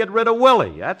enough to get rid of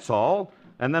Willie. That's all.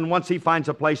 And then once he finds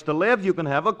a place to live, you can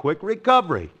have a quick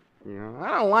recovery. Yeah,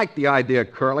 I don't like the idea,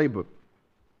 Curly, but...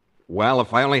 Well,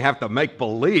 if I only have to make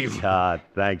believe... Ah,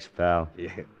 thanks, pal.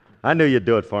 Yeah. I knew you'd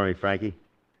do it for me, Frankie.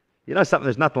 You know something?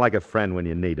 There's nothing like a friend when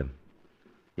you need him.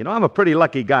 You know, I'm a pretty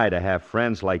lucky guy to have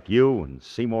friends like you and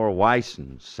Seymour Weiss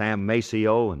and Sam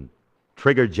Maceo and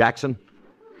Trigger Jackson.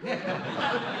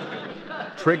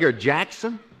 Trigger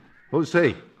Jackson? Who's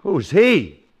he? Who's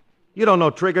he? You don't know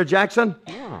Trigger Jackson?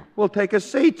 Oh. Well, take a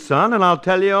seat, son, and I'll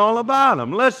tell you all about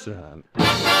him. Listen.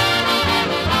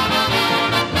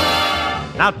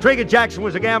 Now, Trigger Jackson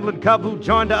was a gambling cub who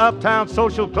joined the uptown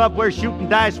social club where shooting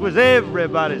dice was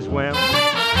everybody's whim.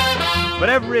 But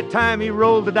every time he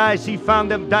rolled the dice, he found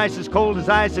them dice as cold as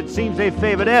ice. It seems they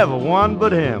favored everyone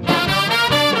but him.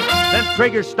 Then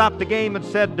Trigger stopped the game and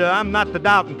said, I'm not the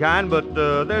doubting kind, but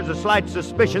there's a slight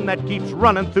suspicion that keeps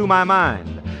running through my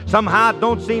mind. Somehow it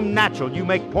don't seem natural you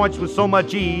make points with so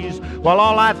much ease, while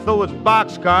all I throw is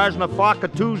boxcars and a flock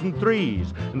of 2s and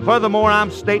 3s. And furthermore,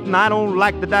 I'm stating I don't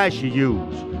like the dice you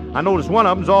use. I notice one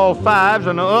of them's all 5s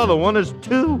and the other one is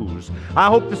 2s. I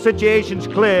hope the situation's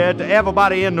clear to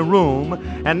everybody in the room.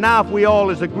 And now if we all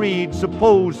is agreed,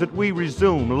 suppose that we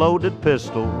resume loaded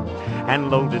pistol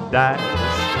and loaded dice.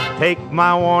 Take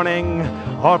my warning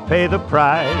or pay the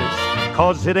price,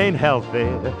 'cause it ain't healthy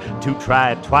to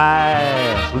try it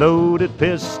twice. Loaded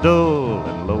pistol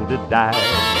and loaded dice.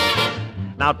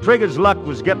 Now, Trigger's luck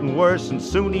was getting worse, and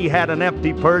soon he had an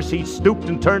empty purse. He stooped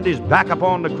and turned his back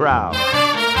upon the crowd.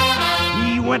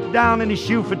 He went down in his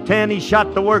shoe for 10. He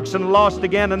shot the works and lost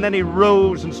again, and then he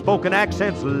rose and spoke in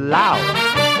accents loud.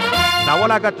 Now, what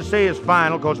I got to say is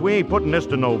final, 'cause we ain't putting this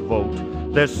to no vote.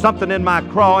 There's something in my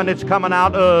craw, and it's coming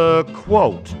out,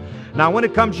 quote. Now, when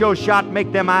it comes your shot,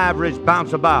 make them ivories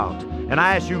bounce about. And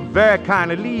I ask you very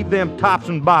kindly, leave them tops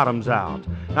and bottoms out.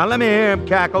 Now, let me hear him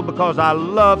cackle, because I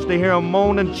loves to hear him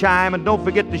moan and chime. And don't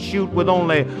forget to shoot with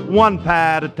only one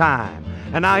pie at a time.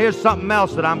 And now, here's something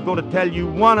else that I'm going to tell you,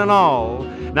 one and all.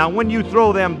 Now, when you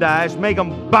throw them dice, make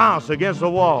them bounce against the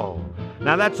wall.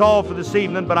 Now, that's all for this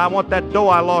evening, but I want that dough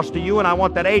I lost to you, and I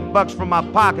want that $8 from my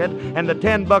pocket and the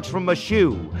 $10 from my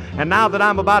shoe. And now that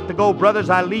I'm about to go, brothers,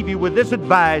 I leave you with this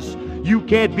advice. You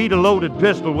can't beat a loaded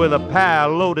pistol with a pair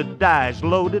of loaded dice.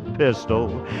 Loaded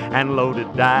pistol and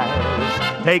loaded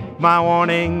dice. Take my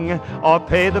warning or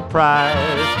pay the price,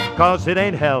 'cause it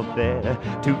ain't healthy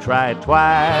to try it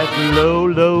twice.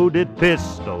 Loaded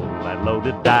pistol and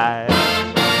loaded dice.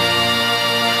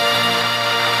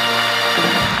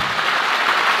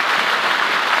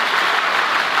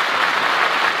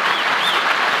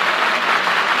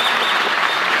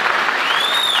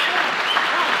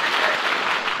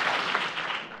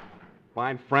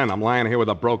 Fine friend, I'm lying here with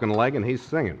a broken leg and he's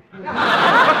singing.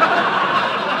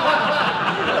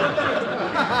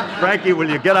 Frankie, will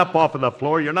you get up off of the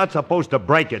floor? You're not supposed to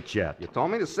break it yet. You told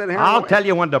me to sit here. I'll tell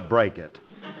you when to break it.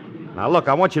 Now, look,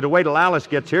 I want you to wait till Alice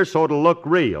gets here so it'll look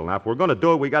real. Now, if we're going to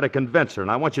do it, we got to convince her,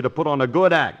 and I want you to put on a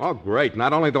good act. Oh, great.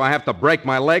 Not only do I have to break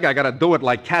my leg, I got to do it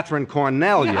like Catherine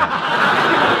Cornelia.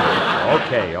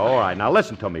 Okay, all right. Now,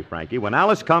 listen to me, Frankie. When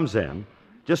Alice comes in,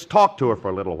 just talk to her for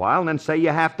a little while and then say you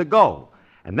have to go.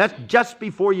 And that's just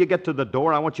before you get to the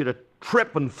door. I want you to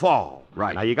trip and fall.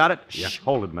 Right. Now, you got it? Yeah. Shh,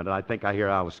 hold it a minute. I think I hear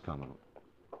Alice coming.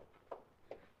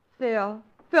 Phil,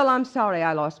 Phil, I'm sorry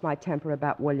I lost my temper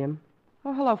about William.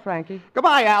 Oh, hello, Frankie.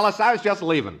 Goodbye, Alice. I was just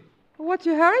leaving. Well, what's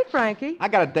your hurry, Frankie? I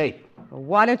got a date. Well,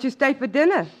 why don't you stay for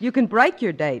dinner? You can break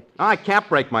your date. I can't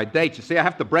break my date. You see, I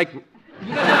have to break...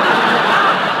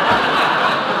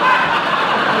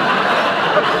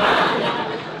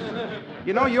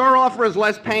 You know, your offer is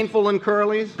less painful than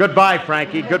Curly's. Goodbye,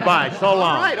 Frankie. Goodbye. So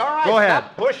long. All right. Go ahead.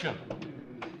 Stop pushing.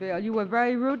 Phil, you were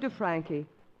very rude to Frankie.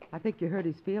 I think you hurt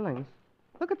his feelings.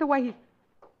 Look at the way he...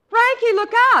 Frankie,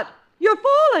 look out! You're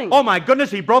falling! Oh, my goodness,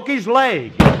 he broke his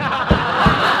leg.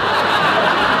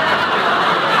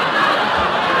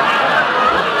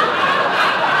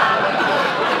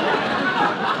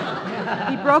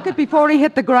 He broke it before he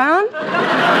hit the ground?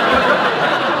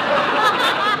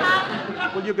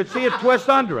 Well, you could see it twist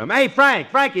under him. Hey,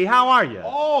 Frankie, how are you?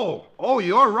 Oh,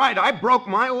 you're right. I broke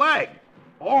my leg.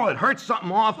 Oh, it hurts something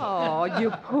awful. Oh,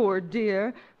 you poor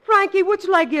dear. Frankie, which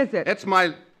leg is it?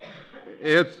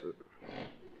 It's...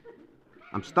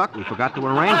 I'm stuck. We forgot to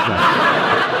arrange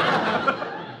that.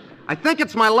 I think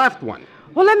it's my left one.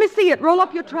 Well, let me see it. Roll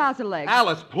up your trouser leg.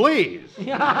 Alice, please.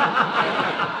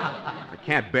 I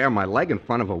can't bear my leg in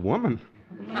front of a woman.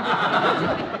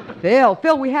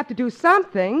 Phil, we have to do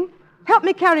something. Help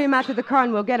me carry him out to the car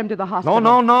and we'll get him to the hospital.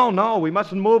 No. We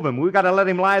mustn't move him. We've got to let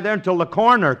him lie there until the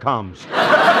coroner comes.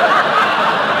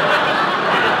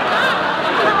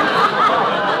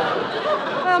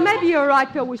 Well, maybe you're right,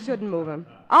 Phil. We shouldn't move him.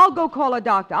 I'll go call a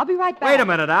doctor. I'll be right back. Wait a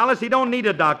minute, Alice. He don't need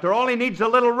a doctor. All he needs is a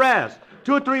little rest.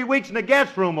 2 or 3 weeks in the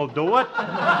guest room will do it.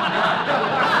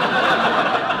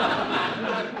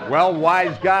 Well,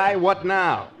 wise guy, what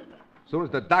now? As soon as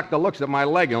the doctor looks at my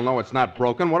leg, he'll know it's not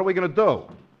broken. What are we going to do?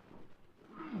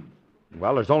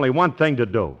 Well, there's only one thing to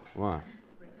do. What?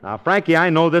 Now, Frankie, I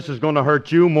know this is going to hurt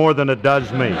you more than it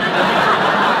does me.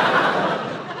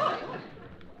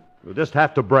 You'll just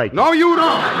have to break it. No, you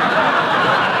don't.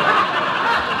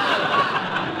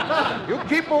 You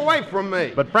keep away from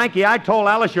me. But, Frankie, I told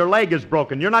Alice your leg is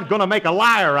broken. You're not going to make a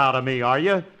liar out of me, are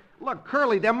you? Look,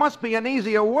 Curly, there must be an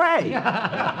easier way.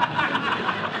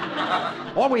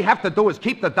 All we have to do is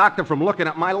keep the doctor from looking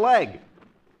at my leg.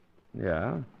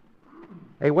 Yeah.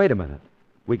 Hey, wait a minute.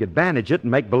 We could bandage it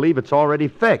and make believe it's already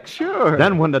fixed. Sure.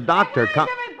 Then when the doctor comes...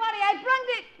 Everybody, I brung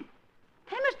it.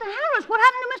 Hey, Mr. Harris, what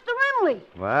happened to Mr. Rimley?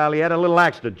 Well, he had a little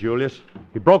accident, Julius.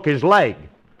 He broke his leg.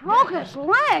 Broke his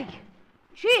leg?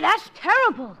 Gee, that's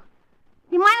terrible.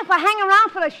 You mind if I hang around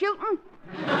for the shooting?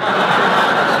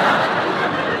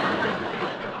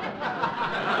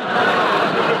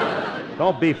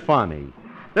 Don't be funny.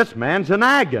 This man's in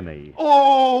agony.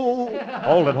 Oh!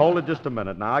 Hold it just a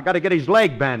minute now. I got to get his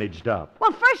leg bandaged up.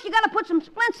 Well, first you got to put some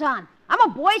splints on. I'm a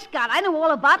Boy Scout. I know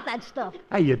all about that stuff.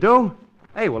 Hey, you do?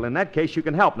 Hey, well, in that case, you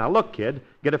can help. Now, look, kid,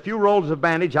 get a few rolls of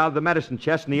bandage out of the medicine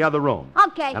chest in the other room.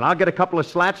 Okay. And I'll get a couple of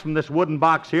slats from this wooden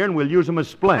box here, and we'll use them as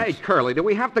splints. Hey, Curly, do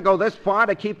we have to go this far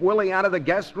to keep Willie out of the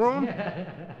guest room?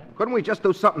 Couldn't we just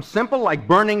do something simple like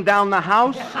burning down the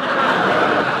house?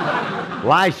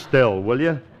 Lie still, will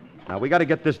you? Now, we got to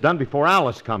get this done before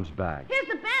Alice comes back. Here's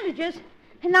the bandages.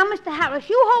 And now, Mr. Harris,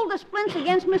 you hold the splints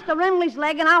against Mr. Rimley's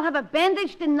leg, and I'll have it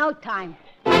bandaged in no time.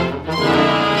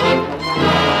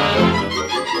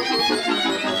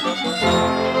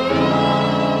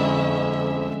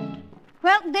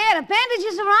 Well, there, the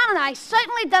bandages are on, and I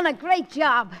certainly done a great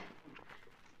job.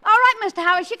 All right, Mr.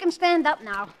 Harris, you can stand up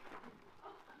now.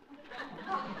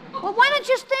 Well, why don't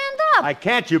you stand up? I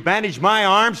can't. You bandage my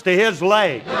arms to his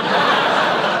leg.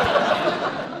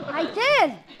 I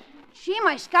did. Gee,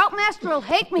 my scoutmaster will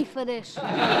hate me for this.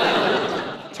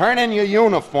 Turn in your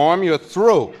uniform. You're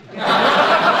through.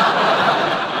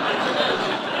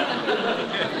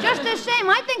 Just the same,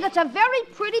 I think it's a very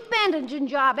pretty bandaging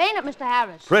job, ain't it, Mr.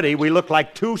 Harris? Pretty, we look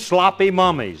like 2 sloppy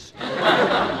mummies.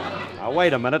 Now,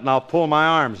 wait a minute, and I'll pull my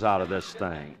arms out of this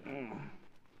thing.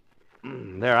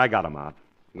 There, I got them out.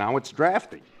 Now it's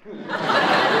drafty. Well,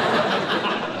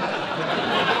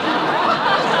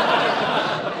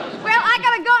 I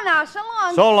gotta go now. So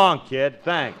long. So long, kid.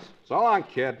 Thanks. So long,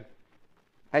 kid.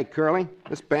 Hey, Curly,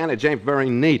 this bandage ain't very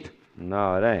neat.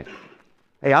 No, it ain't.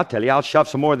 Hey, I'll tell you, I'll shove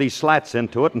some more of these slats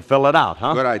into it and fill it out,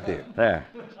 huh? Good idea. There.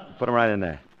 Put them right in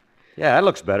there. Yeah, that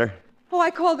looks better. Oh, I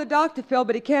called the doctor, Phil,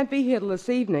 but he can't be here till this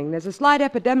evening. There's a slight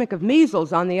epidemic of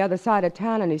measles on the other side of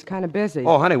town, and he's kind of busy.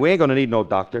 Oh, honey, we ain't going to need no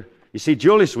doctor. You see,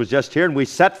 Julius was just here, and we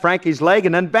set Frankie's leg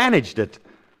and then bandaged it.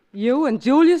 You and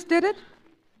Julius did it?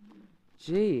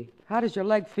 Gee, how does your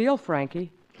leg feel,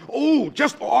 Frankie? Oh,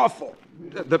 just awful.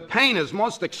 The pain is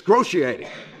most excruciating.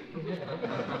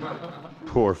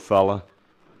 Poor fella.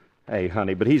 Hey,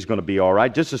 honey, but he's going to be all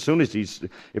right just as soon as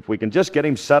if we can just get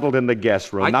him settled in the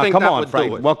guest room. I now, think come that on, would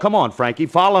Frankie. do it. Well, come on, Frankie.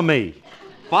 Follow me.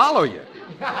 follow you.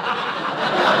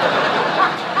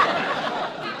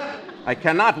 I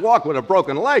cannot walk with a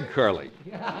broken leg, Curly.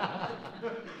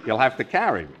 You'll have to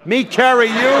carry me. Me carry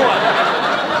you?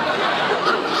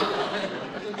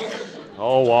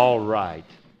 Oh, all right.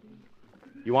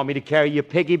 You want me to carry your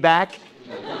piggyback?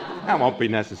 That won't be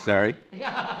necessary.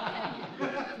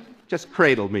 Just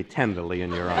cradle me tenderly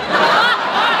in your arms.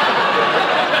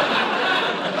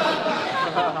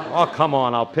 Oh, come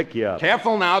on, I'll pick you up.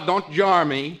 Careful now, don't jar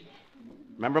me.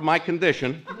 Remember my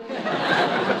condition.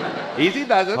 Easy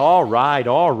does it. All right,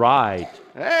 all right.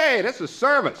 Hey, this is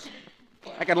service.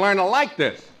 I can learn to like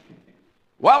this.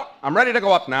 Well, I'm ready to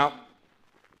go up now.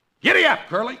 Giddy up,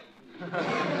 Curly.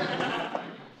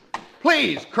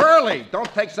 Please, Curly,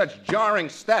 don't take such jarring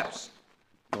steps.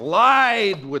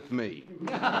 Glide with me.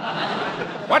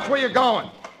 Watch where you're going.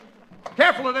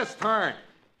 Careful of this turn.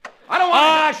 I don't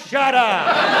want to... shut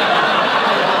up!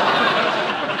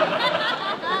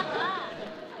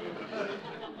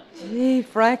 Gee,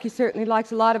 Frankie certainly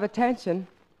likes a lot of attention.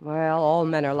 Well, all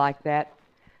men are like that.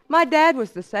 My dad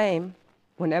was the same.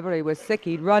 Whenever he was sick,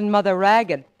 he'd run Mother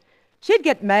ragged. She'd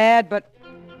get mad, but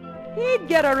he'd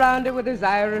get around it with his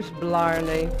Irish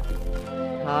blarney.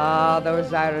 Ah,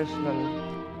 those Irishmen.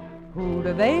 Who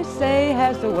do they say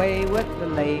has the way with the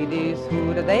ladies?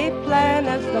 Who do they plan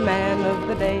as the man of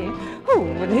the day? Who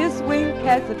in his wink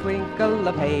has the twinkle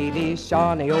of Hades?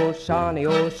 Shawnee, oh, Shawnee,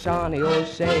 oh, Shawnee,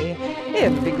 O'Shea.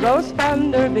 If he grows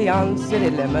fonder beyond city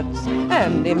limits,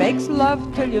 and he makes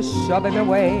love till you shove him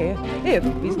away, if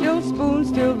he still spoons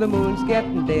till the moon's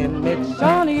getting dim, it's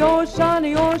Shawnee, oh,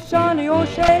 Shawnee, oh, Shawnee,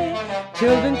 O'Shea.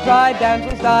 Children cry,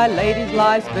 damsels die, ladies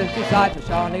lie, spins beside for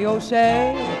Shawnee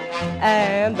O'Shea.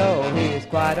 And though he's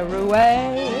quite a roue,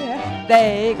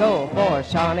 they go for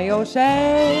Shawnee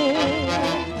O'Shea.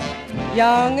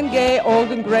 Young and gay,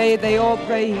 old and gray, they all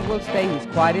pray he will stay. He's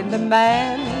quite in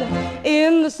demand.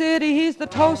 In the city, he's the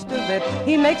toast of it.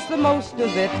 He makes the most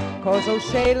of it, 'cause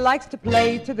O'Shea likes to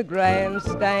play to the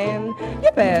grandstand. You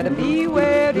better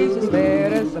beware, he's as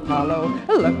fair as Apollo.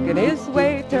 Looking his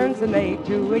way turns an A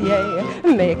to a yay,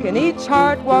 making each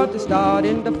heart want to start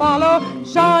in to follow.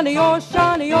 Shawnee, oh,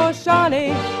 Shawnee, oh,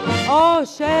 Shawnee,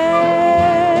 O'Shea.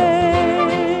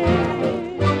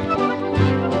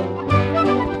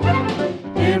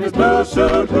 In his blue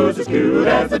suit, who's as cute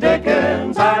as the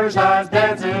Dickens, Irish eyes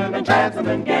dancing and trancing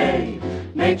and gay.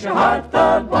 Makes your heart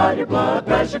thud while your blood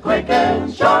pressure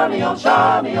quickens. Shawnee, oh,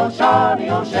 Shawnee, oh, Shawnee,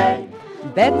 O'Shea.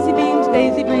 Betsy beams,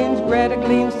 Daisy dreams, Greta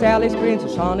gleams, Sally screams,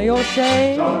 Shawnee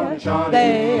O'Shea.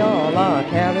 They all are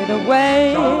carried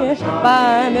away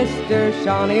by Mr.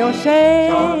 Shawnee O'Shea.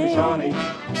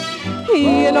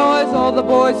 He annoys all the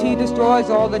boys, he destroys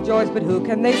all the joys, but who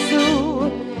can they sue?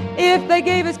 If they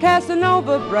gave his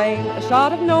Casanova brain a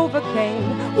shot of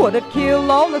Novocaine, would it kill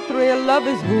all the thrill of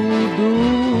his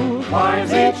voodoo? Why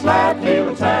is each lad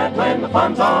feeling sad when the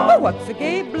fun's on? Oh, what's a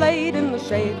gay blade in the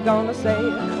shade gonna say?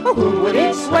 Oh, who would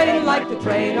eat sway like the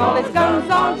train? All his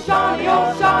guns on Shawnee,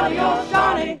 oh, Shawnee, oh,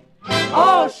 Shawnee,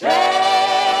 O'Shea.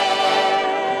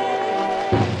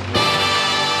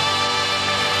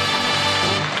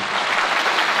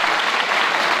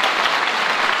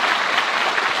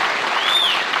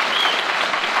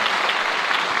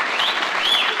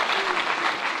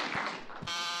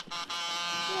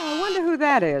 Who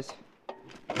that is?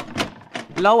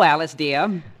 Hello, Alice,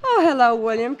 dear. Oh, hello,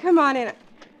 William. Come on in.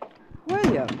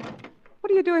 William,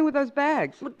 what are you doing with those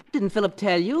bags? Well, didn't Philip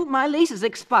tell you? My lease is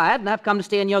expired, and I've come to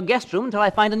stay in your guest room until I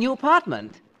find a new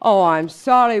apartment. Oh, I'm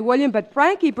sorry, William, but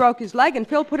Frankie broke his leg, and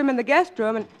Phil put him in the guest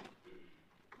room, and...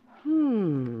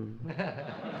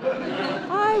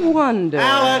 I wonder...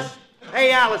 Alice!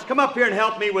 Hey, Alice, come up here and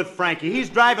help me with Frankie. He's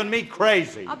driving me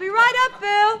crazy. I'll be right up,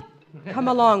 Phil. Come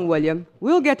along, William.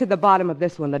 We'll get to the bottom of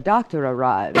this when the doctor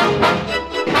arrives.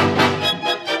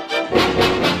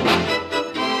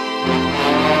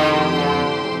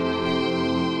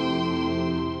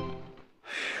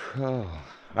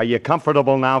 Are you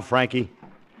comfortable now, Frankie?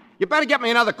 You better get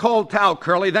me another cold towel,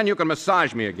 Curly, then you can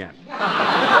massage me again.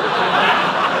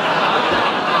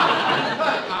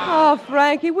 Oh,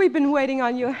 Frankie, we've been waiting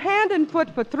on you hand and foot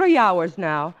for 3 hours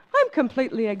now. I'm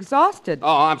completely exhausted.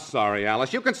 Oh, I'm sorry,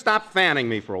 Alice. You can stop fanning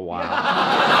me for a while.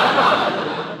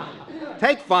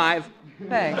 Take 5.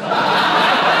 Thanks.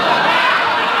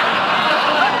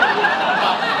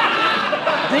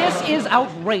 This is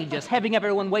outrageous, having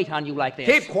everyone wait on you like this.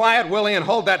 Keep quiet, Willie, and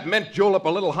hold that mint julep a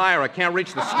little higher. I can't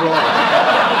reach the straw. This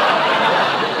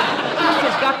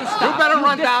has got to stop. You better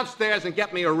run downstairs and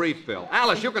get me a refill.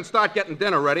 Alice, you can start getting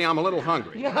dinner ready. I'm a little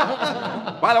hungry.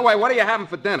 By the way, what are you having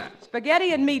for dinner?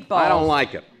 Spaghetti and meatballs. I don't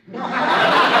like it.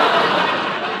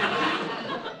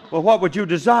 Well, what would you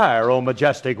desire, O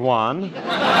majestic one?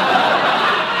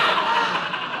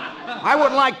 I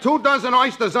would like 2 dozen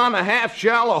oysters on a half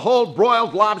shell, a whole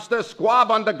broiled lobster,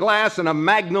 squab under glass, and a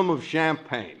magnum of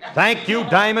champagne. Thank you,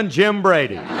 Diamond Jim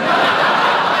Brady. Now,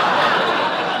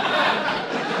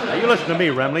 you listen to me,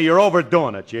 Remley. You're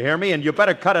overdoing it, you hear me? And you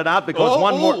better cut it out because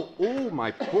one more... Oh,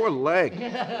 my poor leg.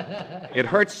 It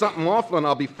hurts something awful, and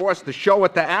I'll be forced to show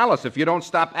it to Alice if you don't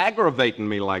stop aggravating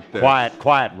me like this.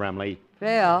 Quiet, Remley.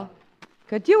 Phil,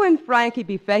 could you and Frankie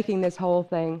be faking this whole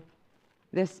thing?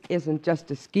 This isn't just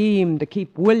a scheme to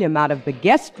keep William out of the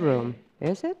guest room,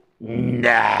 is it?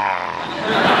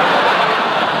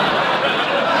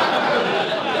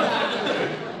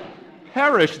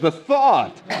 Perish the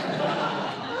thought.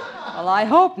 Well, I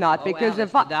hope not, because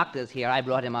if the doctor's here, I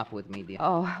brought him up with me, dear.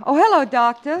 Oh, hello,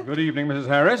 Doctor. Good evening, Mrs.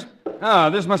 Harris.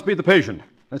 This must be the patient.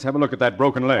 Let's have a look at that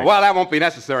broken leg. Well, that won't be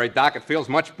necessary, Doc. It feels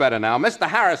much better now. Mr.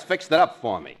 Harris fixed it up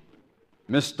for me.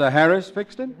 Mr. Harris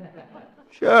fixed it?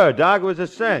 Sure, Doc, it was a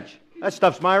cinch. That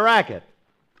stuff's my racket.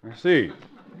 I see.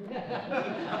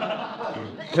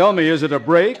 Tell me, is it a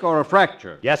break or a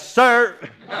fracture? Yes, sir.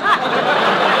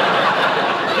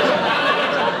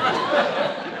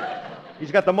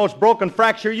 He's got the most broken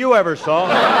fracture you ever saw.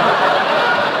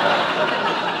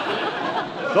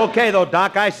 It's okay, though,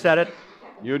 Doc. I said it.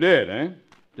 You did, eh?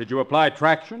 Did you apply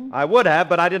traction? I would have,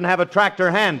 but I didn't have a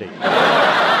tractor handy.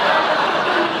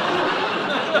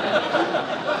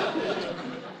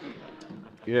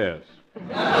 Yes.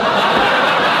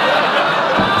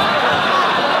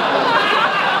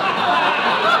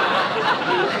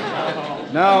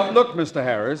 Now, look, Mr.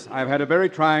 Harris, I've had a very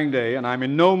trying day, and I'm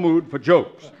in no mood for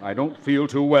jokes. I don't feel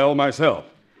too well myself.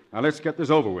 Now, let's get this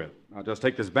over with. I'll just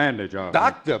take this bandage off.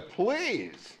 Doctor,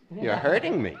 please. You're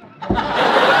hurting me.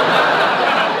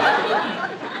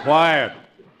 Quiet.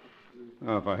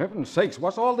 Oh, for heaven's sakes,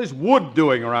 what's all this wood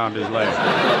doing around his leg?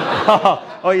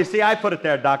 Oh, you see, I put it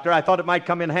there, Doctor. I thought it might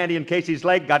come in handy in case his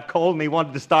leg got cold and he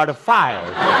wanted to start a fire.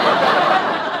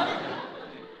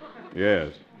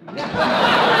 Yes.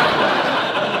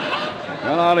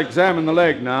 Well, I'll examine the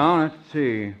leg now. Let's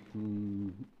see.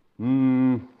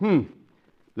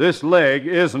 This leg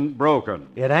isn't broken.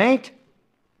 It ain't?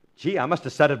 Gee, I must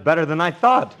have said it better than I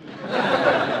thought.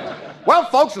 Well,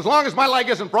 folks, as long as my leg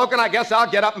isn't broken, I guess I'll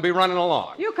get up and be running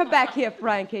along. You come back here,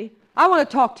 Frankie. I want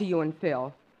to talk to you and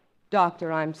Phil.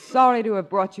 Doctor, I'm sorry to have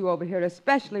brought you over here,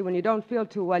 especially when you don't feel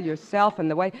too well yourself and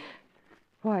the way...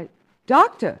 Why,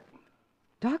 Doctor,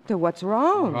 what's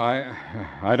wrong?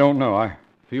 I don't know. I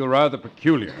feel rather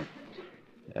peculiar.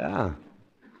 Yeah.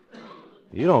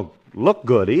 You don't look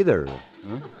good either.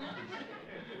 Huh?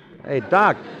 Hey,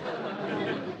 Doc,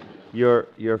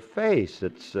 your face,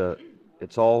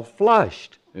 it's all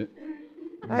flushed.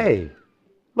 Hey,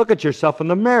 look at yourself in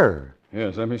the mirror.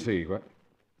 Yes, let me see. What?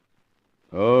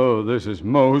 Oh, this is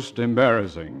most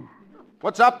embarrassing.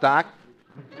 What's up, Doc?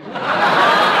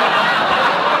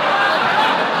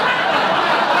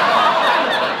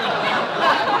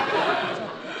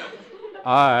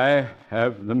 I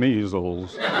have the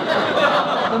measles.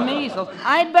 The measles.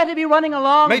 I'd better be running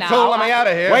along now. Me too. Let me out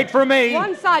of here. Wait for me.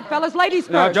 One side, fellas. Ladies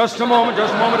first. Now, just a moment,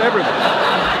 everybody.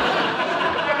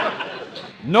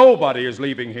 Nobody is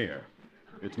leaving here.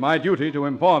 It's my duty to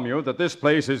inform you that this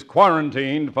place is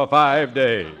quarantined for 5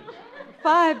 days.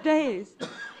 5 days?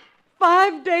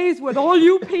 5 days with all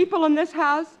you people in this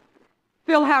house?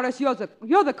 Phil Harris, you're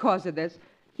the cause of this.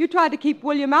 You tried to keep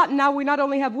William out, and now we not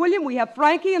only have William, we have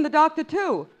Frankie and the doctor,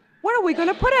 too. Where are we going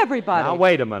to put everybody? Now,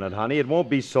 wait a minute, honey. It won't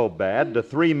be so bad. The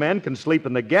 3 men can sleep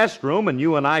in the guest room, and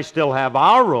you and I still have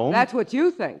our room. That's what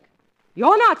you think.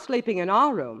 You're not sleeping in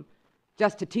our room.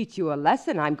 Just to teach you a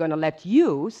lesson, I'm going to let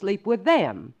you sleep with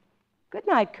them. Good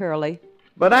night, Curly.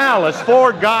 But, Alice,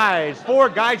 4 guys. 4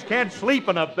 guys can't sleep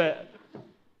in a bed.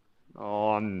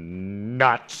 Oh,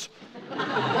 nuts.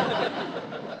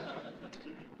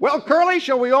 Well, Curly,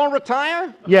 shall we all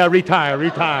retire? Yeah, retire.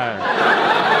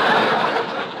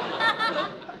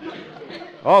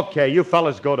 Okay, you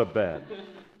fellas go to bed.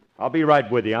 I'll be right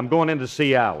with you. I'm going in to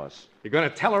see Alice. You're going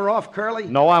to tell her off, Curly?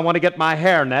 No, I want to get my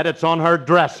hair net. It's on her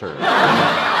dresser.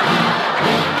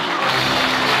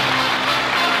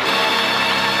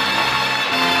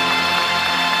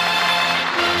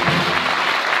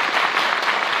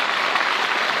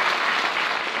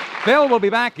 Phil will be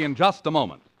back in just a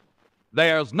moment.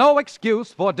 There's no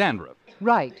excuse for dandruff.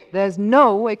 Right. There's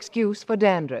no excuse for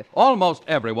dandruff. Almost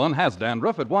everyone has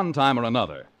dandruff at one time or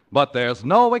another, but there's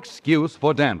no excuse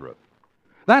for dandruff.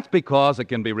 That's because it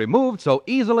can be removed so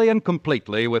easily and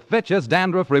completely with Fitch's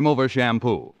Dandruff Remover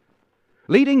Shampoo.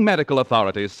 Leading medical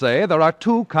authorities say there are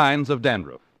 2 kinds of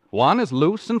dandruff. One is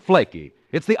loose and flaky.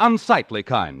 It's the unsightly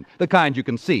kind, the kind you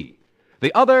can see.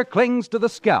 The other clings to the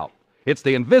scalp. It's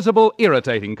the invisible,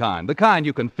 irritating kind, the kind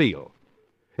you can feel.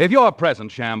 If your present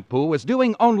shampoo is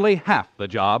doing only half the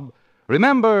job,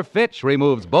 remember Fitch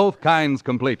removes both kinds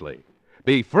completely.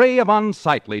 Be free of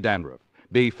unsightly dandruff.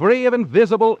 Be free of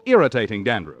invisible, irritating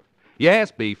dandruff.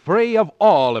 Yes, be free of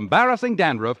all embarrassing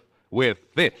dandruff with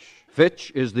Fitch.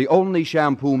 Fitch is the only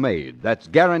shampoo made that's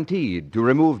guaranteed to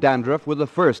remove dandruff with the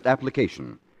first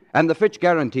application. And the Fitch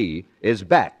guarantee is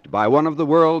backed by one of the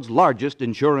world's largest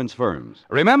insurance firms.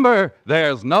 Remember,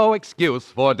 there's no excuse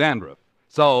for dandruff.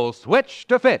 So switch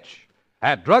to Fitch.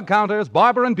 At drug counters,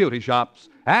 barber, and beauty shops,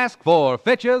 ask for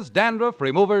Fitch's Dandruff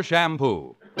Remover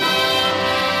Shampoo.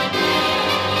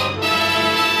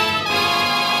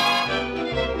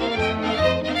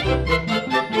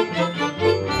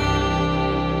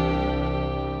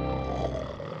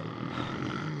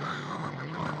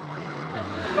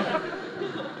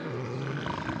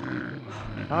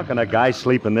 How can a guy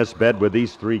sleep in this bed with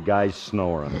these three guys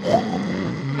snoring?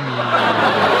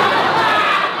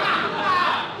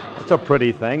 That's a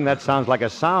pretty thing. That sounds like a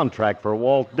soundtrack for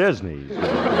Walt Disney.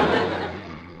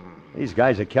 These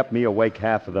guys have kept me awake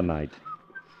half of the night.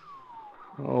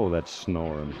 Oh, that's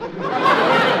snoring.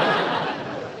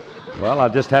 Well, I'll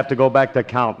just have to go back to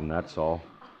counting, that's all.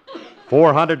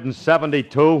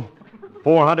 472,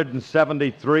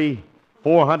 473,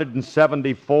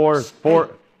 474,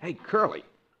 Hey, Curly,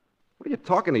 what are you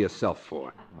talking to yourself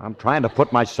for? I'm trying to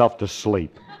put myself to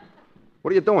sleep.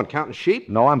 What are you doing, counting sheep?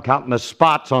 No, I'm counting the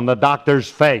spots on the doctor's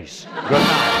face. Good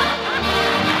night.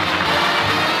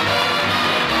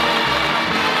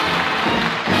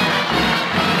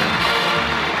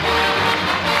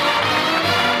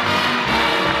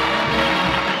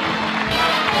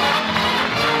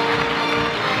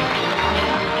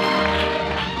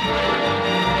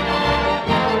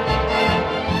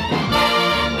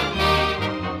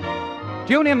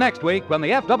 Tune in next week when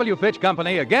the F.W. Fitch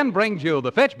Company again brings you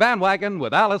the Fitch Bandwagon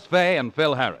with Alice Faye and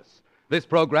Phil Harris. This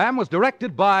program was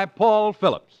directed by Paul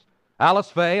Phillips. Alice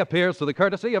Faye appears through the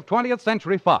courtesy of 20th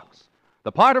Century Fox.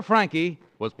 The part of Frankie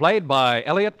was played by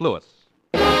Elliott Lewis.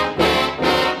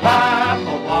 Laugh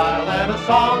a while and a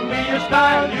song be your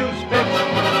style. Use Fitch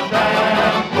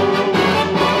shampoo.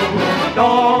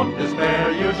 Don't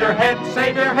despair. Use your head,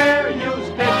 save your hair. Use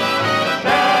Fitch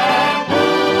shampoo.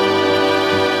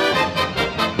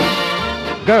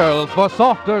 Girls, for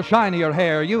softer, shinier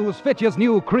hair, use Fitch's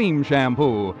new cream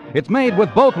shampoo. It's made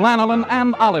with both lanolin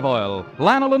and olive oil.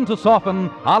 Lanolin to soften,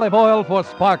 olive oil for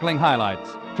sparkling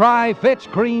highlights. Try Fitch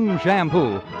Cream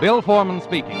Shampoo. Bill Foreman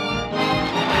speaking.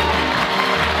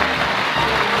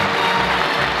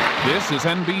 This is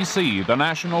NBC, the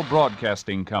national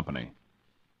broadcasting company.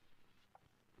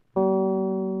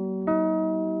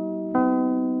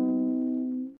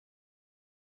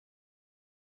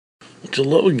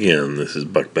 Hello again, this is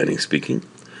Buck Benny speaking.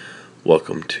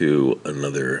 Welcome to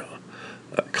another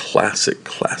classic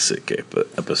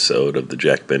episode of the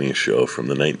Jack Benny Show from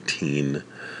the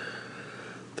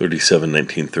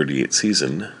 1937-1938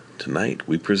 season. Tonight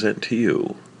we present to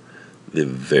you the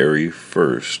very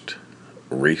first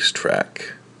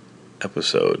racetrack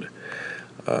episode.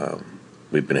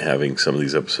 We've been having some of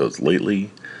these episodes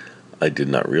lately. I did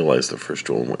not realize the first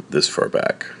one went this far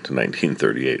back to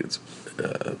 1938.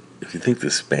 If you think the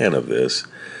span of this,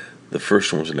 the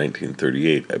first one was in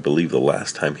 1938. I believe the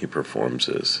last time he performs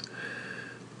this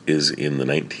is in the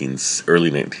early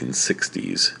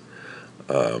 1960s.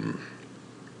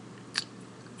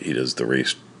 He does the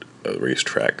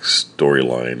racetrack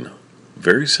storyline,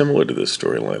 very similar to this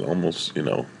storyline, almost,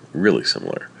 really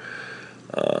similar,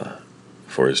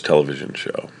 for his television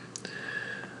show.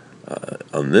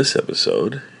 On this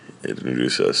episode, it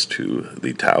introduces us to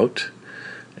the Tout.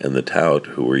 And the Tout,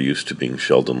 who we're used to being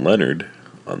Sheldon Leonard,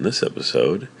 on this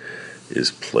episode,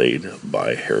 is played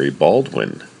by Harry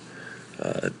Baldwin,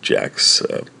 Jack's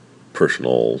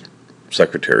personal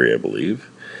secretary, I believe.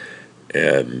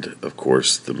 And, of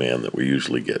course, the man that we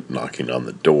usually get knocking on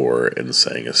the door and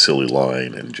saying a silly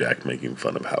line and Jack making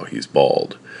fun of how he's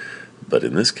bald. But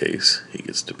in this case, he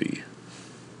gets to be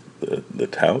the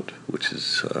Tout, which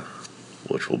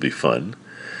will be fun.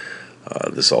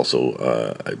 This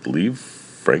also, I believe,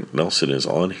 Frank Nelson is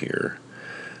on here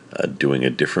doing a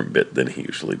different bit than he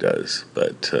usually does,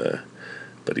 but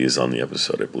he is on the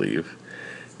episode, I believe,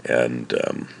 and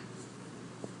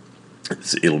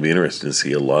it'll be interesting to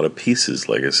see a lot of pieces,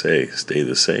 like I say, stay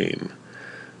the same,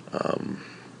 and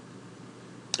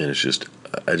I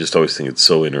just always think it's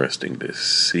so interesting to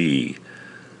see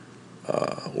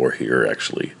or hear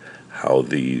actually how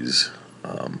these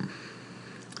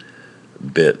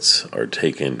bits are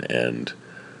taken and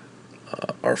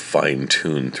are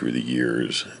fine-tuned through the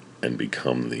years and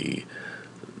become the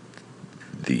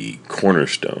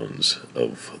cornerstones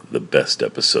of the best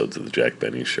episodes of the Jack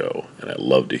Benny Show, and I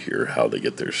love to hear how they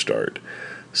get their start.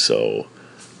 So,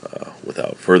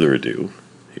 without further ado,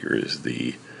 here is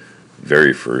the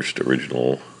very first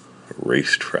original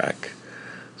racetrack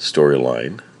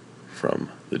storyline from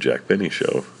the Jack Benny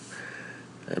Show,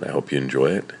 and I hope you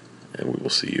enjoy it, and we will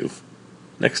see you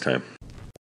next time.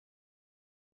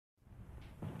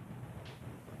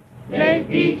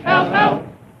 J-E-L-L-O.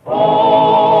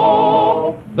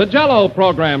 The Jell-O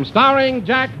program, starring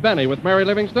Jack Benny with Mary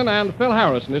Livingston and Phil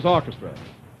Harris and his orchestra.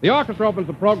 The orchestra opens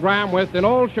the program with In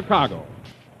Old Chicago.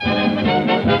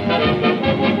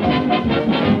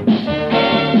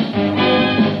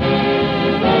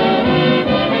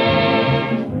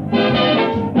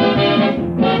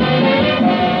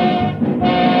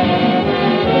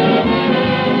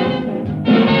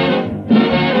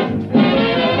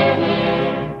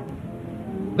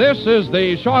 This is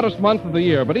the shortest month of the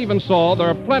year, but even so, there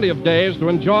are plenty of days to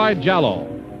enjoy Jell-O,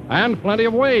 and plenty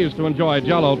of ways to enjoy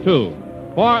Jell-O, too.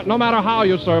 For no matter how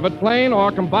you serve it, plain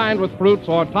or combined with fruits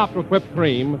or topped with whipped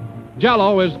cream,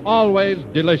 Jell-O is always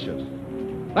delicious.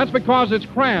 That's because it's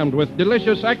crammed with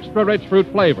delicious extra-rich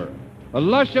fruit flavor, a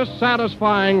luscious,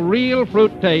 satisfying, real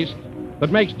fruit taste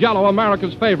that makes Jell-O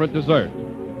America's favorite dessert.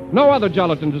 No other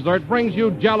gelatin dessert brings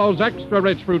you Jell-O's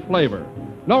extra-rich fruit flavor.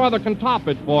 No other can top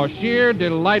it for sheer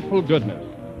delightful goodness.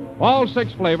 All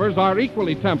 6 flavors are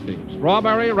equally tempting: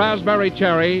 strawberry, raspberry,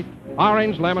 cherry,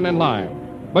 orange, lemon, and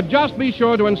lime. But just be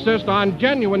sure to insist on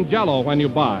genuine Jell-O when you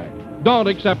buy. Don't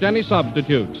accept any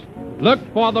substitutes. Look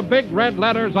for the big red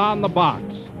letters on the box.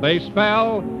 They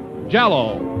spell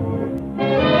Jell-O.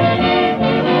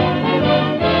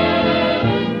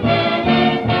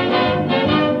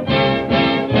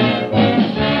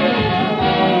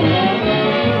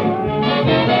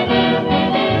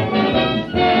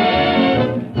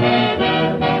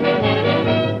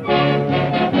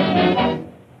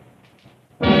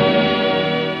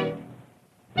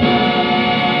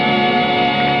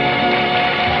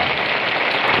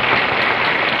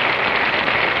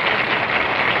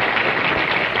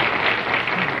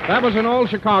 That was In Old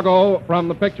Chicago from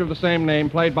the picture of the same name,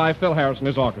 played by Phil Harris and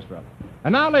his orchestra.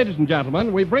 And now, ladies and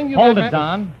gentlemen, we bring you... Hold it,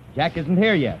 Don. Jack isn't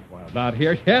here yet. Well, not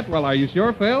here yet? Well, are you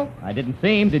sure, Phil? I didn't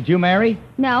see him. Did you, Mary?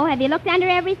 No, have you looked under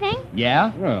everything?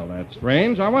 Yeah? Well, that's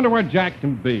strange. I wonder where Jack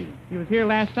can be. He was here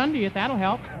last Sunday, if that'll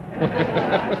help.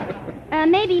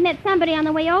 Maybe he met somebody on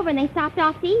the way over and they stopped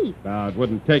off to eat. Now, it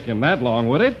wouldn't take him that long,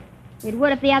 would it? It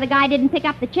would if the other guy didn't pick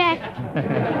up the check.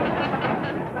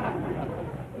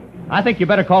 I think you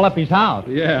better call up his house.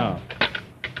 Yeah.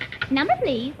 Number,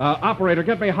 please. Operator,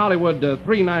 get me Hollywood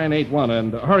 3981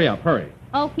 and hurry up, hurry.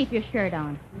 Oh, keep your shirt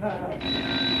on.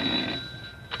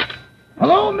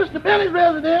 Hello, Mr. Benny's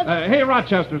residence. Hey,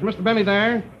 Rochester, is Mr. Benny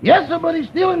there? Yes, sir, but he's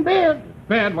still in bed.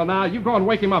 Bed? Well, now, you go and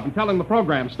wake him up and tell him the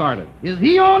program started. Is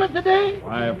he on it today?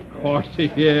 Why, of course he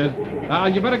is. Now,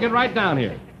 you better get right down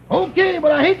here. Okay,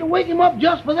 but I hate to wake him up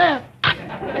just for that.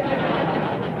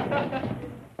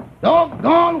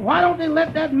 Doggone, why don't they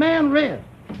let that man rest?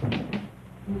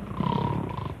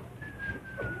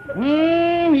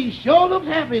 He sure looks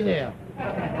happy there.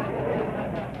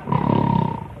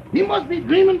 He must be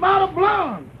dreaming about a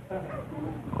blonde.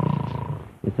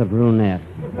 It's a brunette.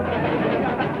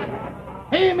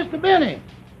 Hey, Mr. Benny.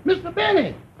 Mr.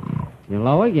 Benny.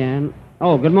 Hello again.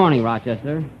 Oh, good morning,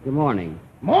 Rochester. Good morning.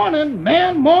 Morning,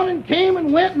 man. Morning came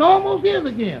and went and almost is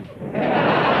again.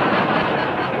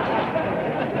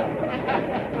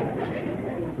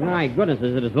 My goodness,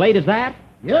 is it as late as that?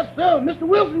 Yes, sir. Mr.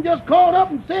 Wilson just called up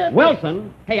and said...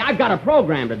 Wilson? Hey, I've got a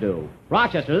program to do.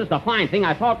 Rochester, this is a fine thing.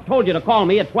 I told you to call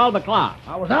me at 12 o'clock.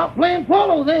 I was out playing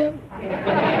polo then.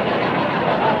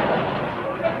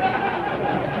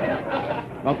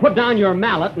 Well, put down your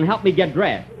mallet and help me get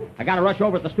dressed. I got to rush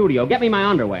over at the studio. Get me my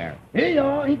underwear. Here you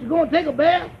are. Ain't you going to take a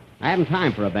bath? I haven't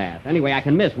time for a bath. Anyway, I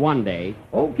can miss one day.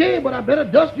 Okay, but I better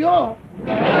dust you off.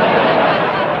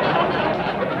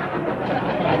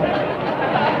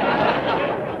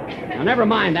 Now, never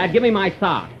mind that. Give me my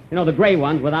socks. You know, the gray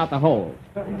ones without the holes.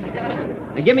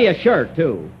 And give me a shirt,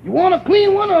 too. You want a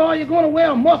clean one, or are you going to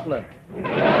wear a muffler?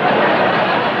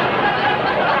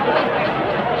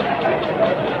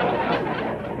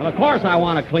 Well, of course I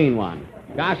want a clean one.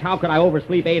 Gosh, how could I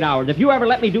oversleep 8 hours? If you ever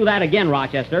let me do that again,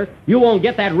 Rochester, you won't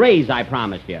get that raise I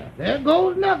promised you. There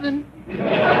goes nothing. Is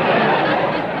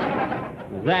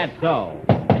that so?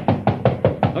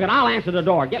 Look, I'll answer the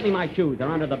door. Get me my shoes. They're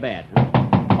under the bed.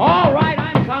 All right,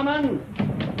 I'm coming.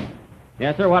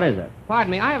 Yes, sir, what is it?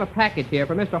 Pardon me, I have a package here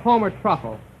for Mr. Homer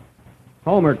Truffle.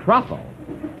 Homer Truffle?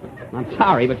 I'm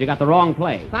sorry, but you got the wrong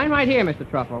place. Sign right here, Mr.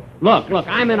 Truffle. Look,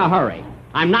 I'm in a hurry.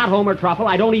 I'm not Homer Truffle.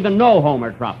 I don't even know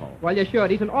Homer Truffle. Well, you should.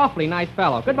 He's an awfully nice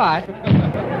fellow. Goodbye.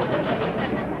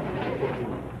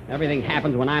 Everything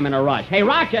happens when I'm in a rush. Hey,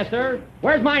 Rochester,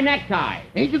 where's my necktie?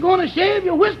 Ain't you going to shave?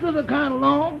 Your whiskers are kind of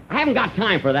long. I haven't got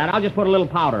time for that. I'll just put a little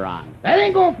powder on. That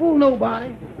ain't going to fool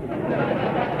nobody.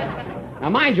 Now,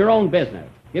 mind your own business.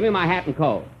 Give me my hat and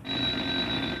coat.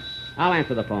 I'll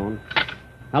answer the phone.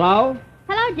 Hello?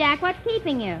 Hello, Jack. What's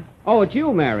keeping you? Oh, it's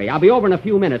you, Mary. I'll be over in a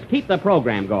few minutes. Keep the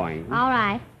program going. All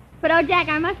right. But, oh, Jack,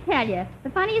 I must tell you,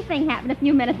 the funniest thing happened a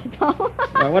few minutes ago.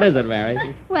 Well, what is it,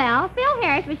 Mary? Well, Phil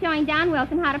Harris was showing Don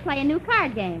Wilson how to play a new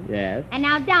card game. Yes. And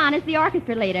now Don is the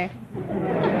orchestra leader.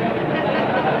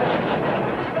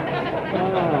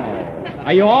 Oh.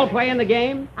 Are you all playing the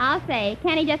game? I'll say,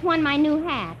 Kenny just won my new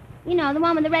hat. You know, the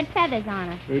one with the red feathers on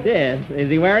it. He did. Is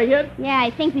he wearing it? Yeah,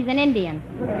 he thinks he's an Indian.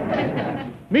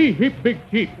 Me hip big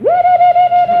chief.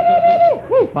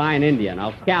 Fine Indian.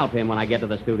 I'll scalp him when I get to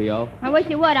the studio. I wish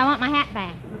you would. I want my hat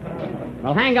back.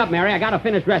 Well, hang up, Mary. I gotta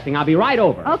finish dressing. I'll be right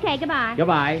over. Okay, goodbye.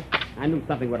 Goodbye. I knew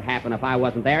something would happen if I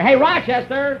wasn't there. Hey,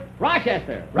 Rochester!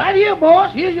 Rochester! Right here,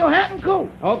 boss. Here's your hat and coat.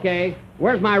 Okay.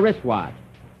 Where's my wristwatch?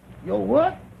 Your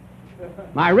what?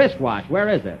 My wristwatch. Where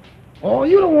is it? Oh,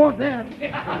 you don't want that.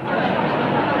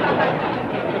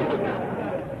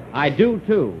 I do,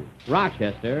 too.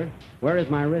 Rochester, where is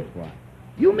my wristwatch?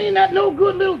 You mean that no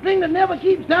good little thing that never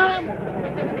keeps time?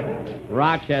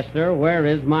 Rochester, where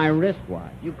is my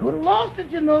wristwatch? You could have lost it,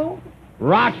 you know.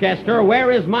 Rochester, where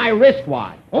is my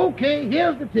wristwatch? Okay,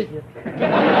 here's the ticket.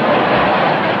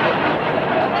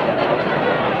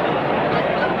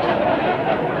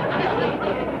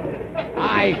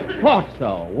 I thought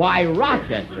so. Why,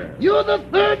 Rochester? You're the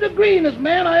third degreeest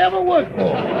man I ever worked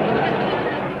for.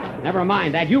 Never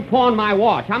mind that. You pawned my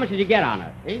watch. How much did you get on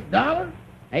it? $8.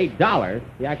 $8?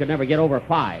 Yeah, I could never get over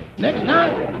 $5.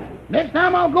 Next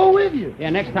time I'll go with you. Yeah,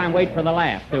 next time wait for the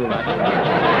laugh, too.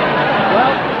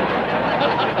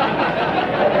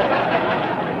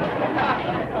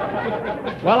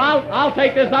 Well, I'll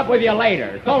take this up with you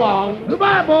later. So long.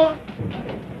 Goodbye, boy.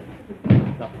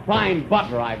 The fine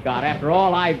butler I've got after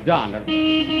all I've done.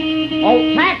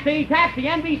 Oh, taxi,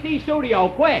 NBC studio,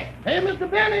 quick. Hey, Mr.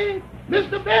 Benny.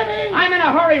 Mr. Benny. I'm in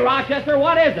a hurry, Rochester.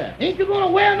 What is it? Ain't you going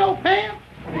to wear no pants?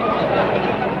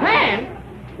 Pants?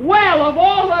 Well, of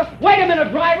all the... Wait a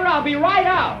minute, driver. I'll be right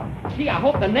out. Gee, I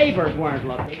hope the neighbors weren't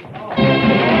looking.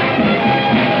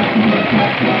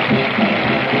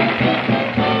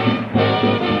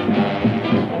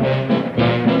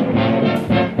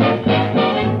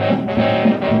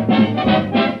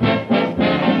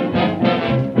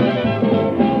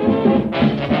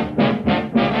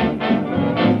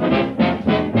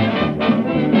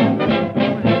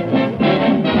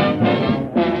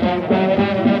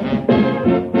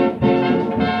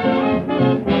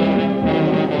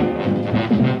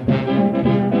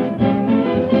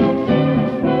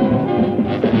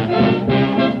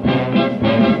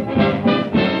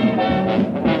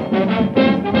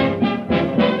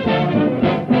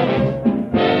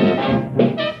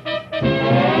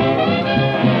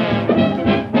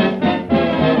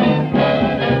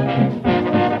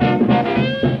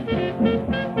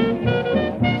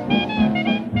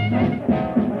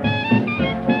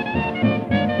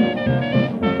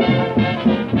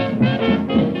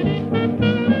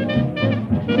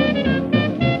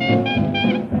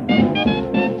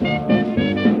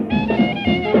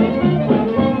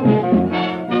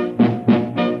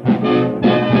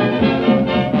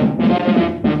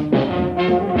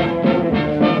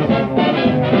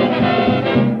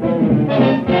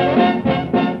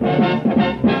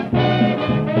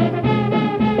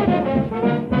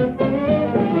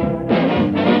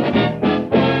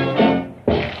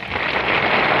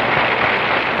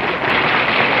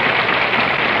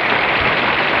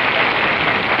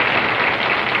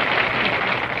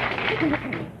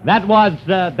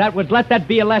 That was Let That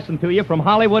Be a Lesson to You from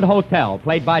Hollywood Hotel,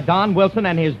 played by Don Wilson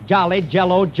and his Jolly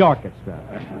Jello Jorchestra.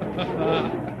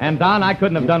 And, Don, I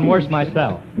couldn't have done worse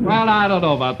myself. Well, I don't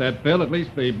know about that, Phil. At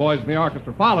least the boys in the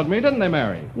orchestra followed me, didn't they,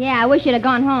 Mary? Yeah, I wish you'd have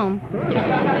gone home.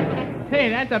 Hey,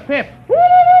 that's a pip.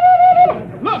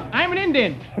 Look, I'm an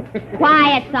Indian.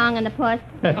 Quiet, Song and the Puss.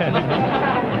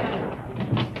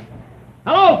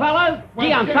 Hello, fellas.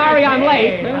 Gee, I'm sorry I'm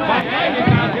late.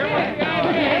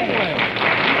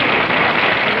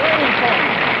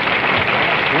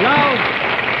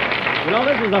 You know,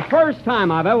 this is the first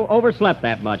time I've ever overslept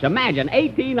that much. Imagine,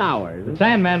 18 hours. The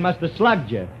Sandman must have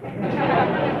slugged you.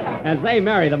 And say,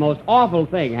 Mary, the most awful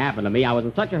thing happened to me. I was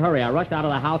in such a hurry, I rushed out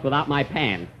of the house without my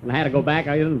pants. And I had to go back,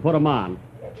 I didn't put them on.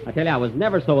 I tell you, I was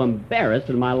never so embarrassed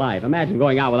in my life. Imagine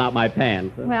going out without my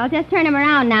pants. Well, just turn him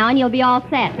around now and you'll be all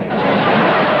set.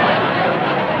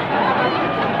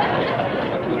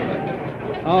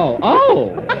 Oh.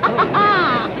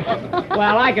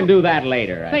 Well, I can do that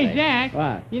later. I Say, think. Jack.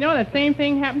 What? You know, the same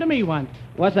thing happened to me once.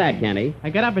 What's that, Kenny? I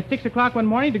got up at 6 o'clock one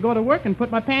morning to go to work and put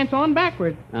my pants on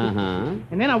backwards. Uh-huh.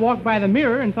 And then I walked by the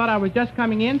mirror and thought I was just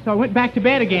coming in, so I went back to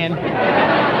bed again.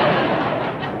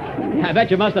 I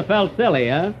bet you must have felt silly,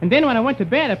 huh? And then when I went to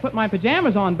bed, I put my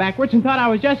pajamas on backwards and thought I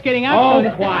was just getting out. Oh,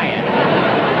 so quiet.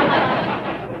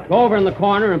 Go over in the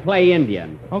corner and play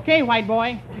Indian. Okay, white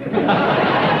boy.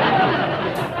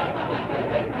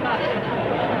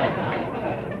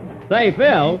 Say,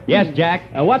 Phil. Yes, Jack?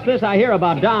 What's this I hear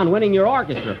about Don winning your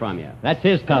orchestra from you? That's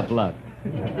his tough luck.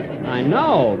 I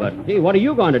know, but, gee, what are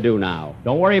you going to do now?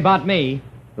 Don't worry about me.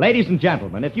 Ladies and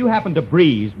gentlemen, if you happen to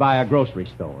breeze by a grocery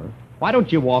store, why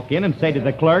don't you walk in and say to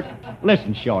the clerk,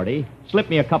 listen, Shorty, slip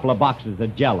me a couple of boxes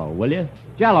of Jell-O, will you?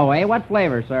 Jell-O, eh? What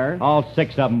flavor, sir? All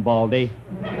 6 of them, Baldy.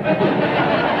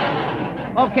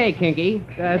 Okay, Kinky.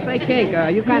 Say, Kink,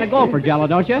 you kind of go for Jell-O,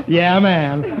 don't you? Yeah,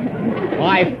 man.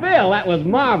 Why, Phil, that was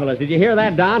marvelous. Did you hear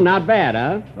that, Don? Not bad,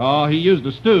 huh? Oh, he used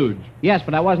a stooge. Yes,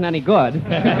 but I wasn't any good.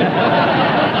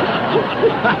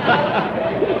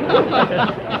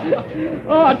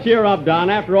 Oh, cheer up, Don.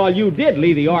 After all, you did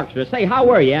lead the orchestra. Say, how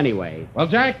were you anyway? Well,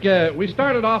 Jack, we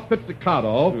started off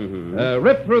pizzicato,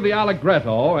 ripped through the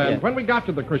allegretto, and when we got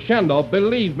to the crescendo,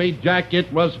 believe me, Jack,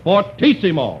 it was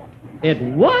fortissimo. It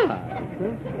was?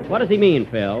 What does he mean,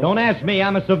 Phil? Don't ask me.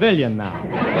 I'm a civilian now.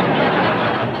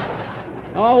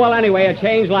 Oh, well, anyway, a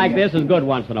change like this is good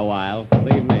once in a while.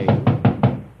 Believe me.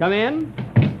 Come in.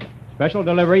 Special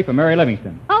delivery for Mary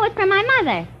Livingston. Oh, it's from my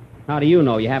mother. How do you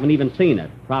know? You haven't even seen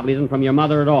it. Probably isn't from your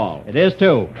mother at all. It is,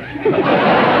 too.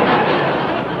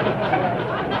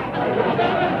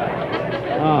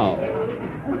 Oh.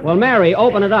 Well, Mary,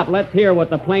 open it up. Let's hear what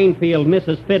the Plainfield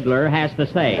Mrs. Fiddler has to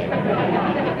say.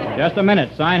 Just a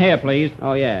minute. Sign here, please.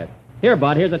 Oh, yes. Here,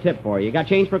 Bud, here's a tip for you. You got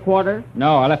change for a quarter?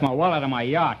 No, I left my wallet on my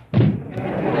yacht.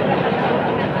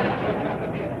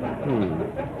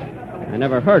 I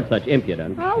never heard such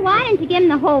impudence. Oh, why didn't you give him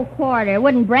the whole quarter? It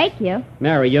wouldn't break you.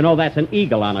 Mary, you know that's an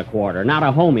eagle on a quarter, not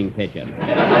a homing pigeon.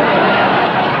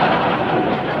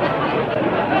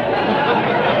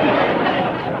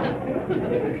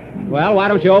 Well, why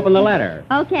don't you open the letter?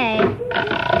 Okay.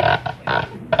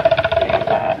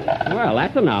 Well,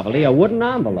 that's a novelty, a wooden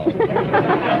envelope. What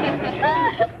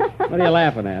are you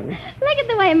laughing at? Look at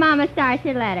the way Mama starts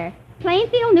her letter.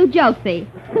 Plainfield, New Jersey.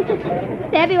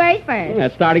 February 1st.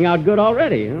 That's starting out good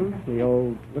already, huh? The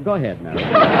old... Well, go ahead, Mary.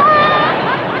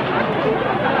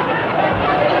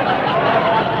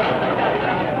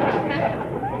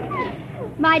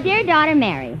 My dear daughter,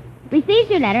 Mary, received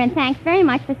your letter and thanks very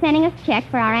much for sending us a check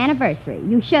for our anniversary.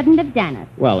 You shouldn't have done it.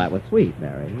 Well, that was sweet,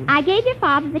 Mary. I gave your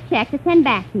father the check to send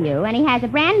back to you, and he has a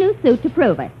brand new suit to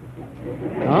prove it.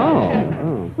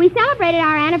 Oh. We celebrated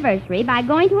our anniversary by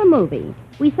going to a movie.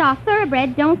 We saw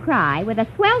Thoroughbreds Don't Cry with a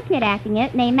swell kid acting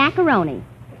it named Macaroni.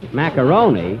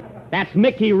 Macaroni? That's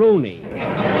Mickey Rooney.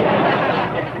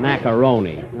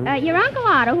 Macaroni. Your Uncle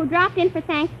Otto, who dropped in for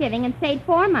Thanksgiving and stayed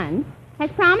 4 months, has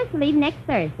promised to leave next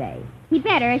Thursday. He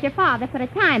better, as your father, put a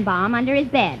time bomb under his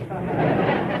bed.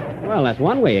 Well, that's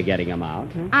one way of getting him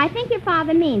out. Huh? I think your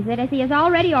father means it, as he has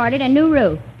already ordered a new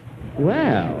roof.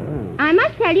 Well. I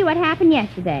must tell you what happened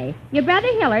yesterday. Your brother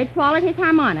Hillard swallowed his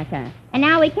harmonica, and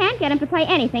now we can't get him to play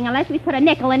anything unless we put a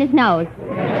nickel in his nose.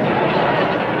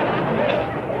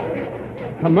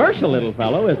 Commercial little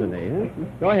fellow, isn't he? Huh?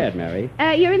 Go ahead, Mary.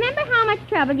 You remember how much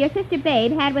trouble your sister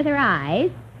Babe had with her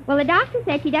eyes? Well, the doctor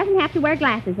said she doesn't have to wear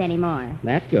glasses anymore.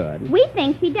 That's good. We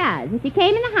think she does. She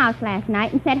came in the house last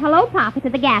night and said, "Hello, Papa," to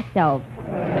the gas stove.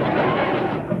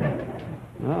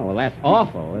 Oh, well, that's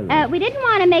awful, isn't it? We didn't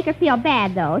want to make her feel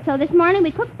bad, though, so this morning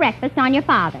we cooked breakfast on your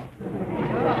father.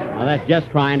 Well, that's just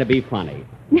trying to be funny.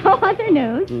 No other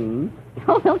news? Hmm?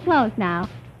 Oh, we'll close now.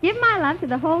 Give my love to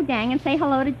the whole gang and say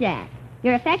hello to Jack.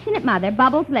 Your affectionate mother,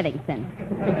 Bubbles Livingston.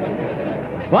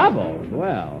 Bubbles?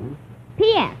 Well.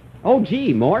 P.S. Oh,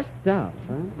 gee, more stuff,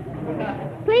 huh?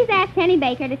 Please ask Kenny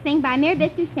Baker to sing by Mir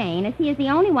Bisduchesne, as he is the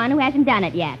only one who hasn't done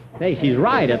it yet. Hey, she's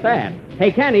right at that.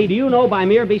 Hey, Kenny, do you know by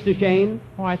Mir Bisduchesne?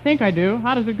 Oh, I think I do.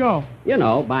 How does it go? You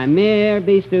know, by Mir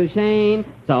Bisduchesne,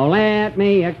 so let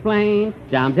me explain.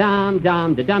 Dum dum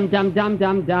dum da dum dum dum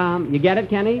dum dum. You get it,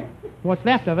 Kenny? What's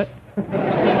left of it?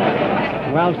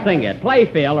 Well, sing it. Play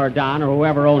Phil or Don or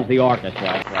whoever owns the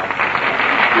orchestra.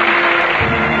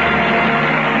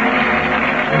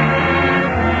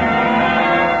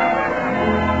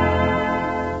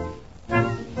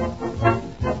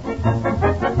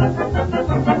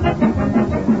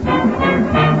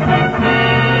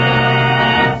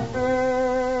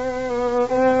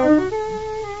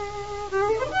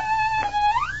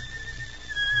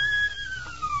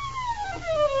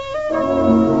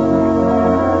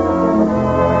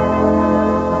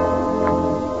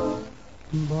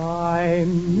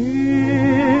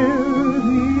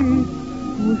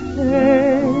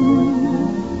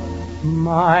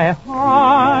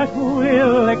 heart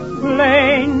will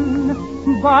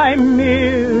explain by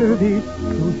merely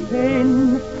to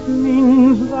feign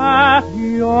means that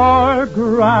you're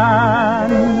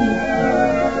grand.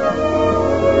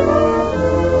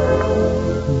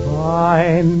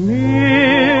 By merely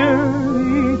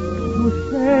to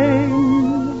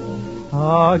feign,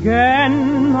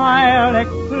 again I'll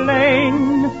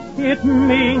explain, it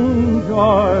means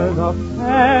you're the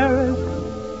fairest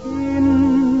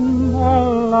in the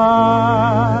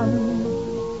land.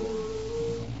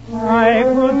 I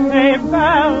could say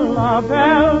Bella,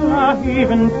 Bella,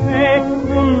 even say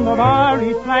Wunderbar,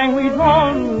 each language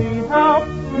only help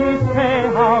me say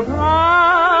how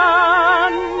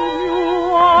grand you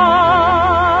are.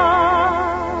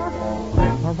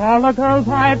 Of all the girls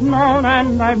I've known,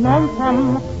 and I've known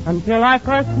some, until I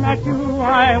first met you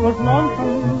I was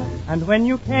lonesome. And when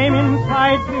you came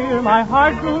inside, dear, my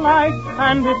heart grew light,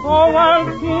 and this whole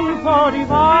world seemed so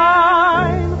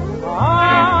divine.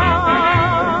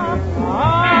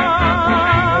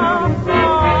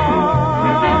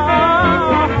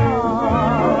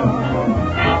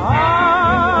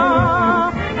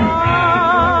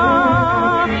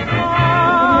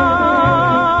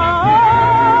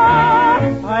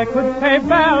 I could say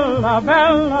Bella,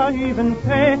 Bella, even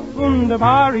say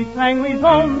Wunderbar, each language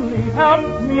only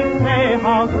helps me say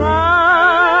how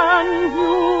grand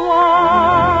you are.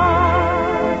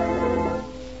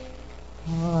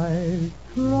 I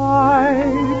try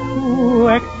to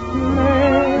explain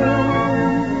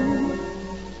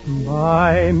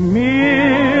by merely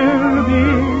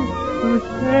to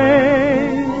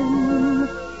say,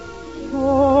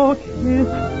 so kiss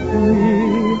me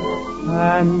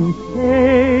and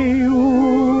say you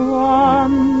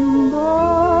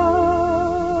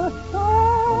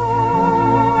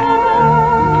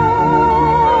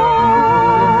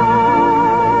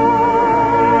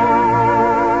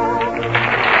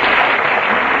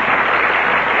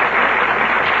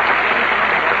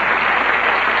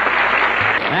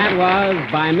That was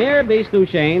By Mere Beast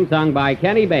Duchesne, sung by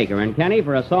Kenny Baker. And Kenny,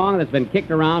 for a song that's been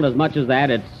kicked around as much as that,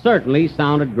 it certainly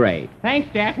sounded great. Thanks,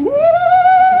 Jack.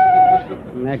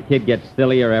 That kid gets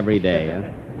sillier every day.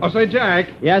 Huh? Oh, say, Jack.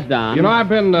 Yes, Don? You know, I've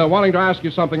been wanting to ask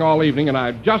you something all evening, and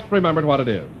I've just remembered what it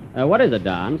is. What is it,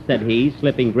 Don? Said he,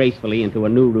 slipping gracefully into a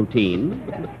new routine.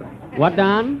 What,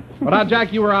 Don? Well, now,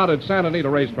 Jack, you were out at Santa Anita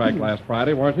Racetrack last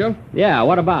Friday, weren't you? Yeah,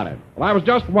 what about it? Well, I was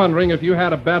just wondering if you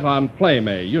had a bet on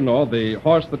Playmay. You know, the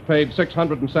horse that paid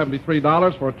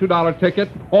 $673 for a $2 ticket.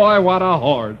 Boy, what a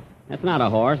horse. That's not a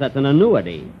horse, that's an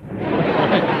annuity.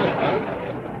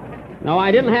 No,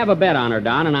 I didn't have a bet on her,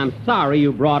 Don, and I'm sorry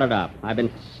you brought it up. I've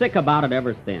been sick about it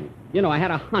ever since. You know, I had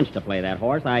a hunch to play that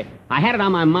horse. I had it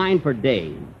on my mind for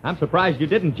days. I'm surprised you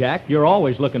didn't, Jack. You're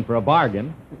always looking for a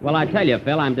bargain. Well, I tell you,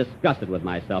 Phil, I'm disgusted with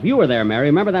myself. You were there, Mary.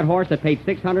 Remember that horse that paid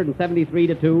 $673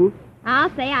 to 2? I'll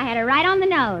say I had it right on the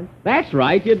nose. That's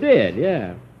right, you did,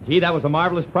 yeah. Gee, that was a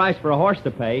marvelous price for a horse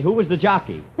to pay. Who was the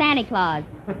jockey? Santa Claus.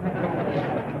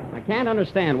 I can't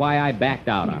understand why I backed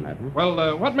out on it.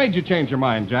 Well, what made you change your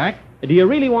mind, Jack? Do you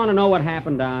really want to know what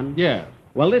happened, Don? Yes.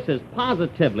 Well, this is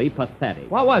positively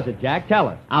pathetic. What was it, Jack? Tell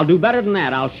us. I'll do better than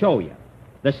that. I'll show you.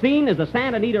 The scene is the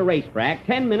Santa Anita racetrack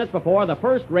 10 minutes before the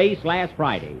first race last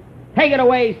Friday. Take it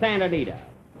away, Santa Anita.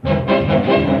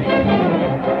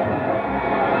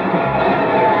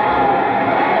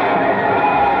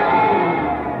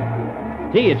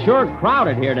 Gee, it's sure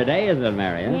crowded here today, isn't it,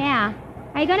 Marion? Yeah.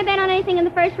 Are you going to bet on anything in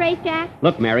the first race, Jack?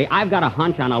 Look, Mary, I've got a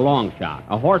hunch on a long shot.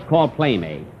 A horse called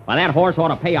Playmay. Well, that horse ought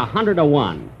to pay 100 to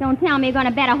 1. Don't tell me you're going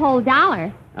to bet a whole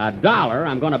 $1. $1?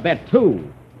 I'm going to bet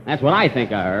 2. That's what I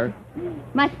think of her.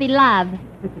 Must be love.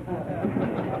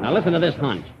 Now, listen to this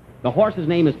hunch. The horse's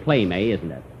name is Playmay,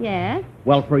 isn't it? Yes.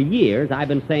 Well, for years, I've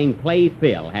been saying Play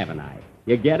Phil, haven't I?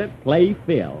 You get it? Play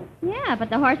Phil. Yeah, but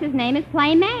the horse's name is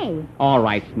Playmay. All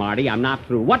right, Smarty, I'm not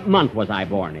through. What month was I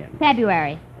born in?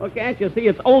 February. Well, can't you see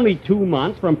it's only 2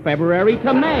 months from February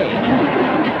to May?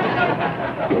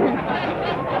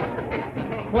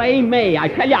 Play May. I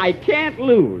tell you, I can't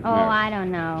lose. Oh, I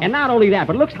don't know. And not only that,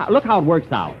 but look how it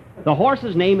works out. The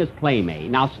horse's name is Playmay.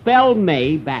 Now, spell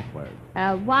May backwards.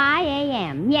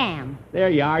 Y-A-M. Yam. There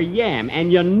you are, yam.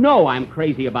 And you know I'm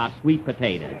crazy about sweet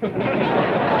potatoes.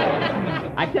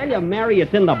 I tell you, Mary,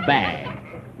 it's in the bag.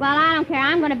 Well, I don't care.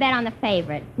 I'm going to bet on the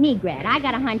favorite, Negret. I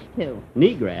got a hunch, too.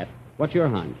 Negret? What's your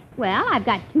hunch? Well, I've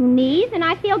got 2 knees, and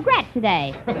I feel gret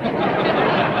today.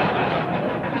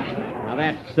 Now,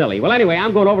 that's silly. Well, anyway,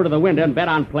 I'm going over to the window and bet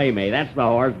on Playmay. That's the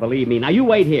horse, believe me. Now, you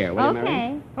wait here, will you, Mary?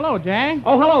 Okay. Hello, Jack.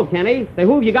 Oh, hello, Kenny. Say,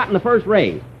 who have you got in the first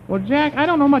race? Well, Jack, I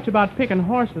don't know much about picking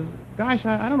horses. Gosh,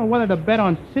 I don't know whether to bet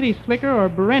on City Slicker or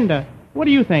Berenda. What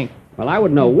do you think? Well, I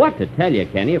wouldn't know what to tell you,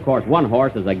 Kenny. Of course, one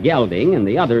horse is a gelding and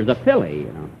the other is a filly,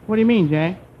 you know. What do you mean,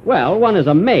 Jack? Well, one is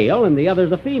a male and the other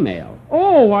is a female.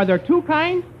 Oh, are there two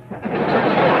kinds?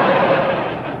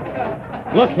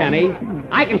 Look, Kenny,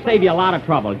 I can save you a lot of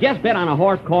trouble. Just bet on a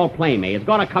horse called Playmate. It's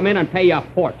going to come in and pay you a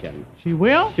fortune. She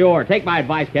will? Sure. Take my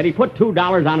advice, Kenny. Put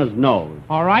 $2 on his nose.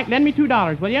 All right, lend me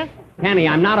 $2, will you? Kenny,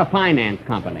 I'm not a finance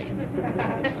company.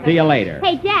 See you later.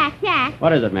 Hey, Jack.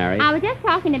 What is it, Mary? I was just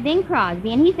talking to Bing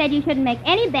Crosby, and he said you shouldn't make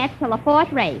any bets till the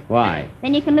fourth race. Why?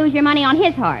 Then you can lose your money on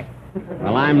his horse.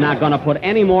 Well, I'm not going to put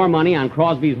any more money on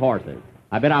Crosby's horses.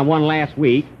 I bet on one last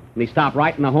week, and he stopped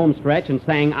right in the home stretch and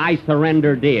sang, "I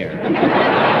Surrender Dear."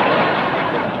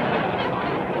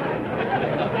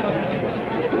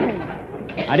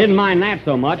 I didn't mind that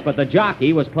so much, but the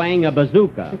jockey was playing a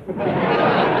bazooka.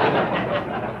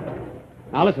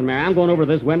 Now, listen, Mary, I'm going over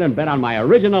this window and bet on my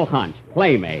original hunch,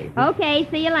 Playmate. Okay,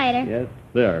 see you later. Yes,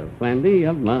 sir. Plenty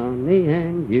of money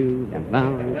and you and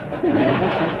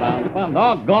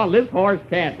doggone, this horse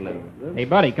can't lose. Hey,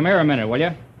 buddy, come here a minute, will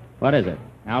you? What is it?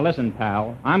 Now, listen,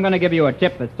 pal. I'm going to give you a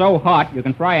tip that's so hot you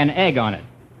can fry an egg on it.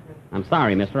 I'm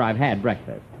sorry, mister. I've had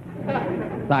breakfast.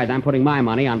 Besides, I'm putting my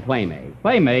money on Playmate.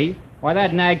 Playmate? Why,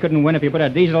 that nag couldn't win if you put a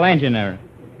diesel engine in her.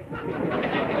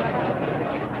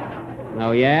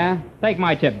 Oh, yeah? Take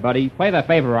my tip, buddy. Play the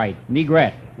favorite,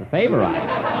 Negrette. The favorite?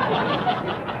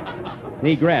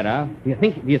 Negrette, huh? Do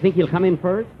you think he'll come in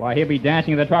first? Why, he'll be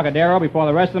dancing the Trocadero before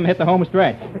the rest of them hit the home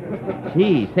stretch.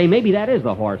 Gee, say, maybe that is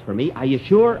the horse for me. Are you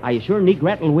sure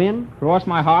Negrette will win? Cross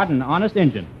my heart, an honest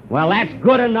Injun. Well, that's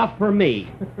good enough for me.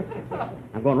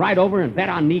 I'm going right over and bet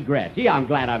on Negrette. Gee, I'm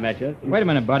glad I met you. Wait a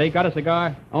minute, buddy. Got a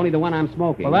cigar? Only the one I'm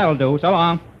smoking. Well, that'll do. So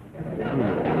long.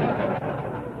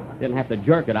 Didn't have to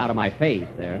jerk it out of my face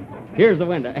there. Here's the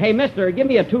window. Hey, mister, give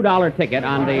me a $2 ticket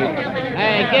on the...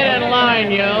 Hey, get in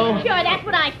line, you. Sure, that's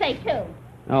what I say, too.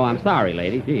 Oh, I'm sorry,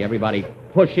 lady. Gee, everybody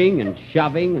pushing and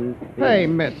shoving and... Hey,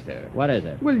 mister. What is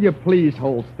it? Will you please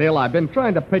hold still? I've been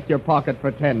trying to pick your pocket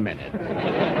for 10 minutes.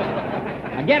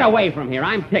 Now, get away from here.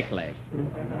 I'm ticklish.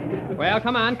 Well,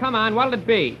 come on. What'll it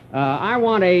be? I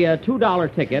want a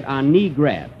 $2 ticket on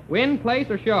Negrette. Win, place,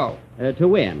 or show? To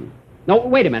win. No,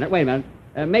 wait a minute.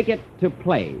 Make it to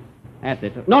play. That's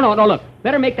it. No, look.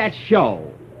 Better make that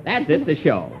show. That's it, the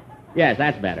show. Yes,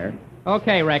 that's better.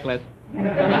 Okay, Reckless.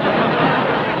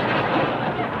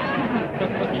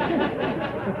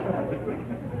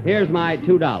 Here's my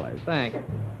 $2. Thanks.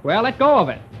 Well, let go of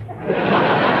it.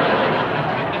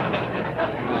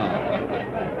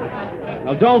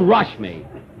 Now, don't rush me.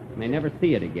 I may never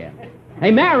see it again.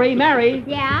 Hey, Mary.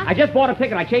 Yeah? I just bought a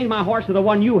ticket. I changed my horse to the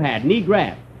one you had,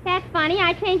 Negrette. That's funny.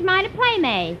 I changed mine to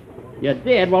Playmate. You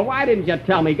did? Well, why didn't you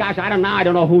tell me? Gosh, I don't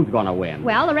know who's going to win.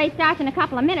 Well, the race starts in a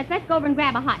couple of minutes. Let's go over and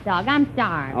grab a hot dog. I'm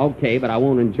starved. Okay, but I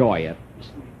won't enjoy it.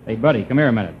 Hey, buddy, come here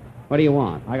a minute. What do you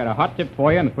want? I got a hot tip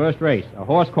for you in the first race. A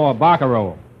horse called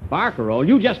Barcarolle. Barcarolle?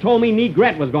 You just told me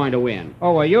Negrette was going to win.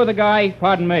 Oh, well, you're the guy?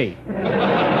 Pardon me.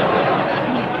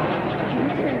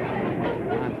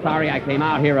 I'm sorry I came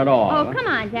out here at all. Oh, come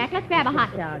on, Jack. Let's grab a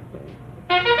hot dog.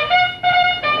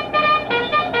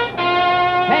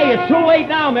 Hey, it's too late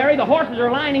now, Mary. The horses are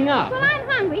lining up. Well, I'm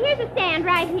hungry. Here's a stand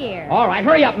right here. All right,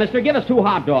 hurry up, mister. Give us 2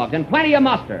 hot dogs and plenty of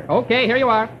mustard. Okay, here you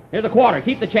are. Here's a quarter.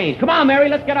 Keep the change. Come on, Mary.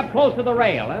 Let's get up close to the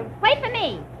rail, huh? Wait for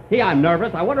me. Gee, I'm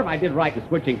nervous. I wonder if I did right in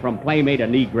switching from Playmate to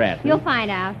Negrette. You'll find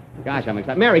out. Gosh, I'm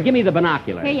excited. Mary, give me the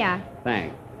binoculars. Here you are.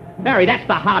 Thanks. Mary, that's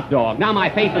the hot dog. Now my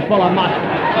face is full of mustard.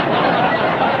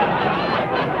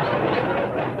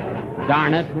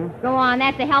 Darn it. Go on.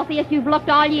 That's the healthiest you've looked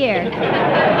all year.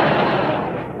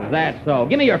 That's so.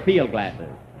 Give me your field glasses.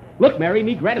 Look, Mary,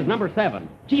 Negrette is number 7.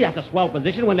 Gee, that's a swell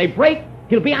position. When they break,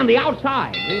 he'll be on the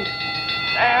outside. There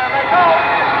they go.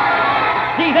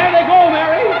 Gee, there they go,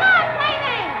 Mary. Come on,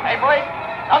 Playmate. They break.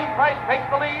 Sunprice takes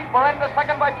the lead. Miranda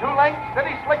second by 2 lengths.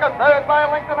 City Slicker third by a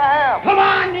length and a half. Come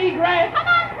on, Negrette. Come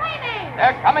on, Playmate.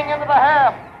 They're coming into the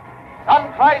half.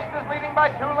 Sunprice is leading by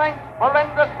 2 lengths.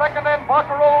 Miranda second and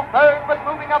Barcarolle third, but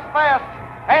moving up fast.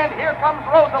 And here comes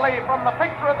Rosalie from the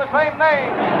picture of the same name.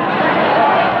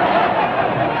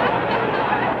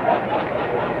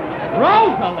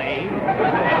 Rosalie?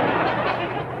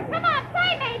 Come on,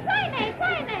 Playmate.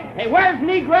 Hey, where's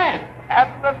Negrette?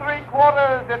 At the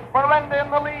 3/4, it's Miranda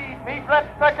in the lead. Negrette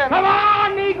second. Come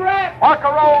on, Negrette!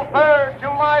 Barcarolle third.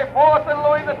 July 4th and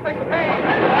Louis the 16th.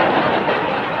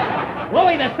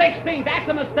 Louis the 16th, that's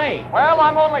a mistake. Well,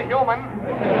 I'm only human.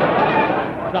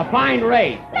 It's a fine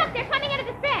race. Look, they're coming into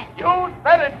the stretch. You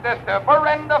said it, sister.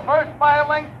 Miranda first by a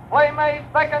length. Playmate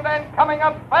second and coming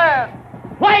up fast.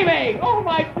 Playmate! Oh,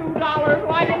 my $2.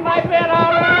 Why didn't I bet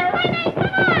on her? Playmate,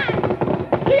 come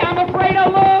on! Gee, I'm afraid to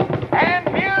look. And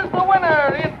here's the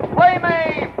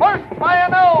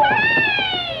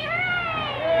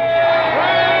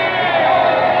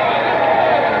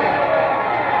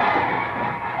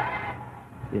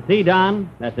See, Don,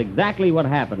 that's exactly what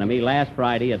happened to me last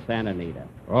Friday at Santa Anita.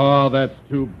 Oh, that's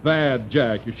too bad,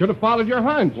 Jack. You should have followed your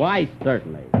hunch. Why,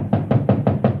 certainly.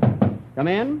 Come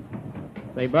in.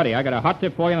 Say, buddy, I got a hot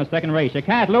tip for you in the second race. You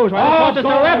can't lose. Oh, This go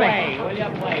horse is terrific. away, will you,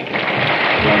 please?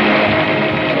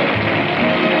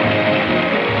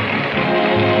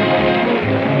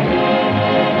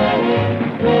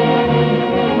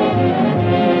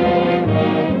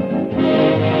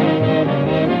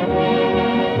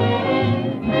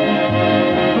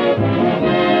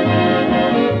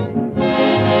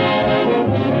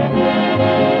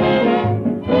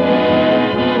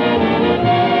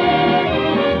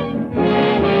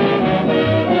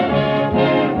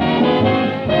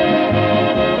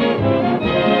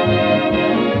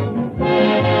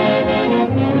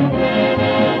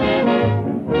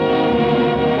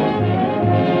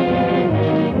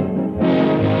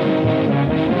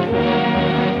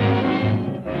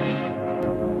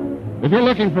 If you're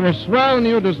looking for a swell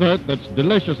new dessert that's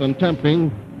delicious and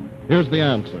tempting, here's the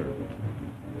answer.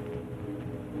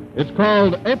 It's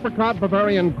called Apricot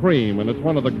Bavarian Cream, and it's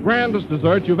one of the grandest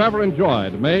desserts you've ever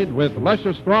enjoyed, made with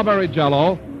luscious strawberry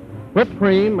jello, whipped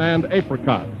cream, and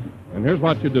apricots. And here's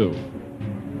what you do.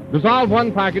 Dissolve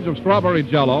 1 package of strawberry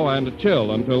jello and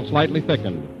chill until slightly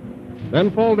thickened.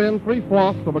 Then fold in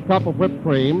 3/4 of a cup of whipped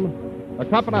cream, a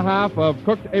cup and a half of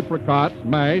cooked apricots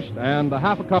mashed, and a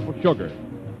half a cup of sugar.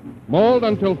 Mold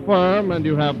until firm, and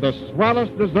you have the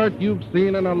swellest dessert you've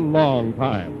seen in a long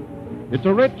time. It's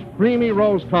a rich, creamy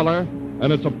rose color,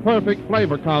 and it's a perfect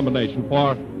flavor combination,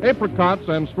 for apricots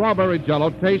and strawberry jello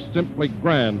taste simply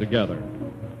grand together.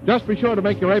 Just be sure to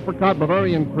make your apricot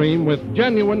Bavarian cream with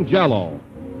genuine jello,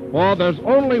 for there's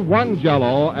only one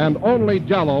jello, and only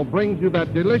jello brings you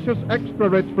that delicious,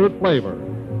 extra-rich fruit flavor.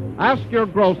 Ask your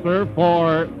grocer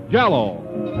for jello.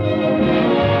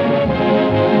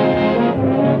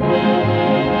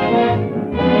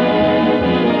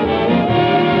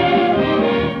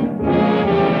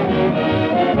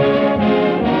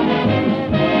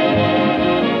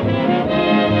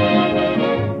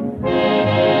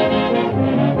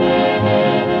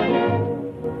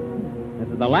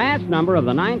 The last number of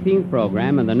the 19th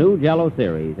program in the new Jello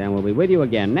series, and we'll be with you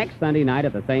again next Sunday night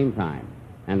at the same time.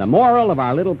 And the moral of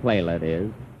our little playlet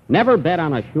is, never bet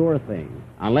on a sure thing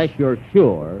unless you're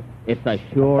sure it's a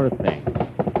sure thing.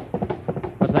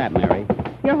 What's that, Mary?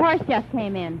 Your horse just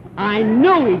came in. I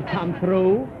knew he'd come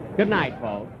through. Good night,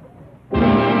 folks.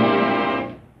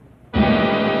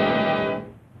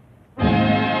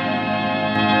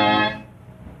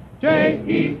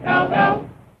 Jell.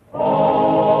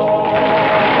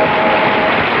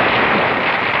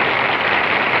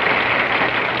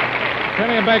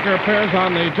 Kenny and Baker appears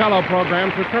on the Jello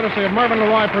program through courtesy of Mervyn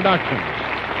LeRoy Productions.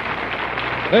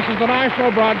 This is the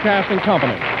National Broadcasting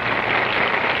Company.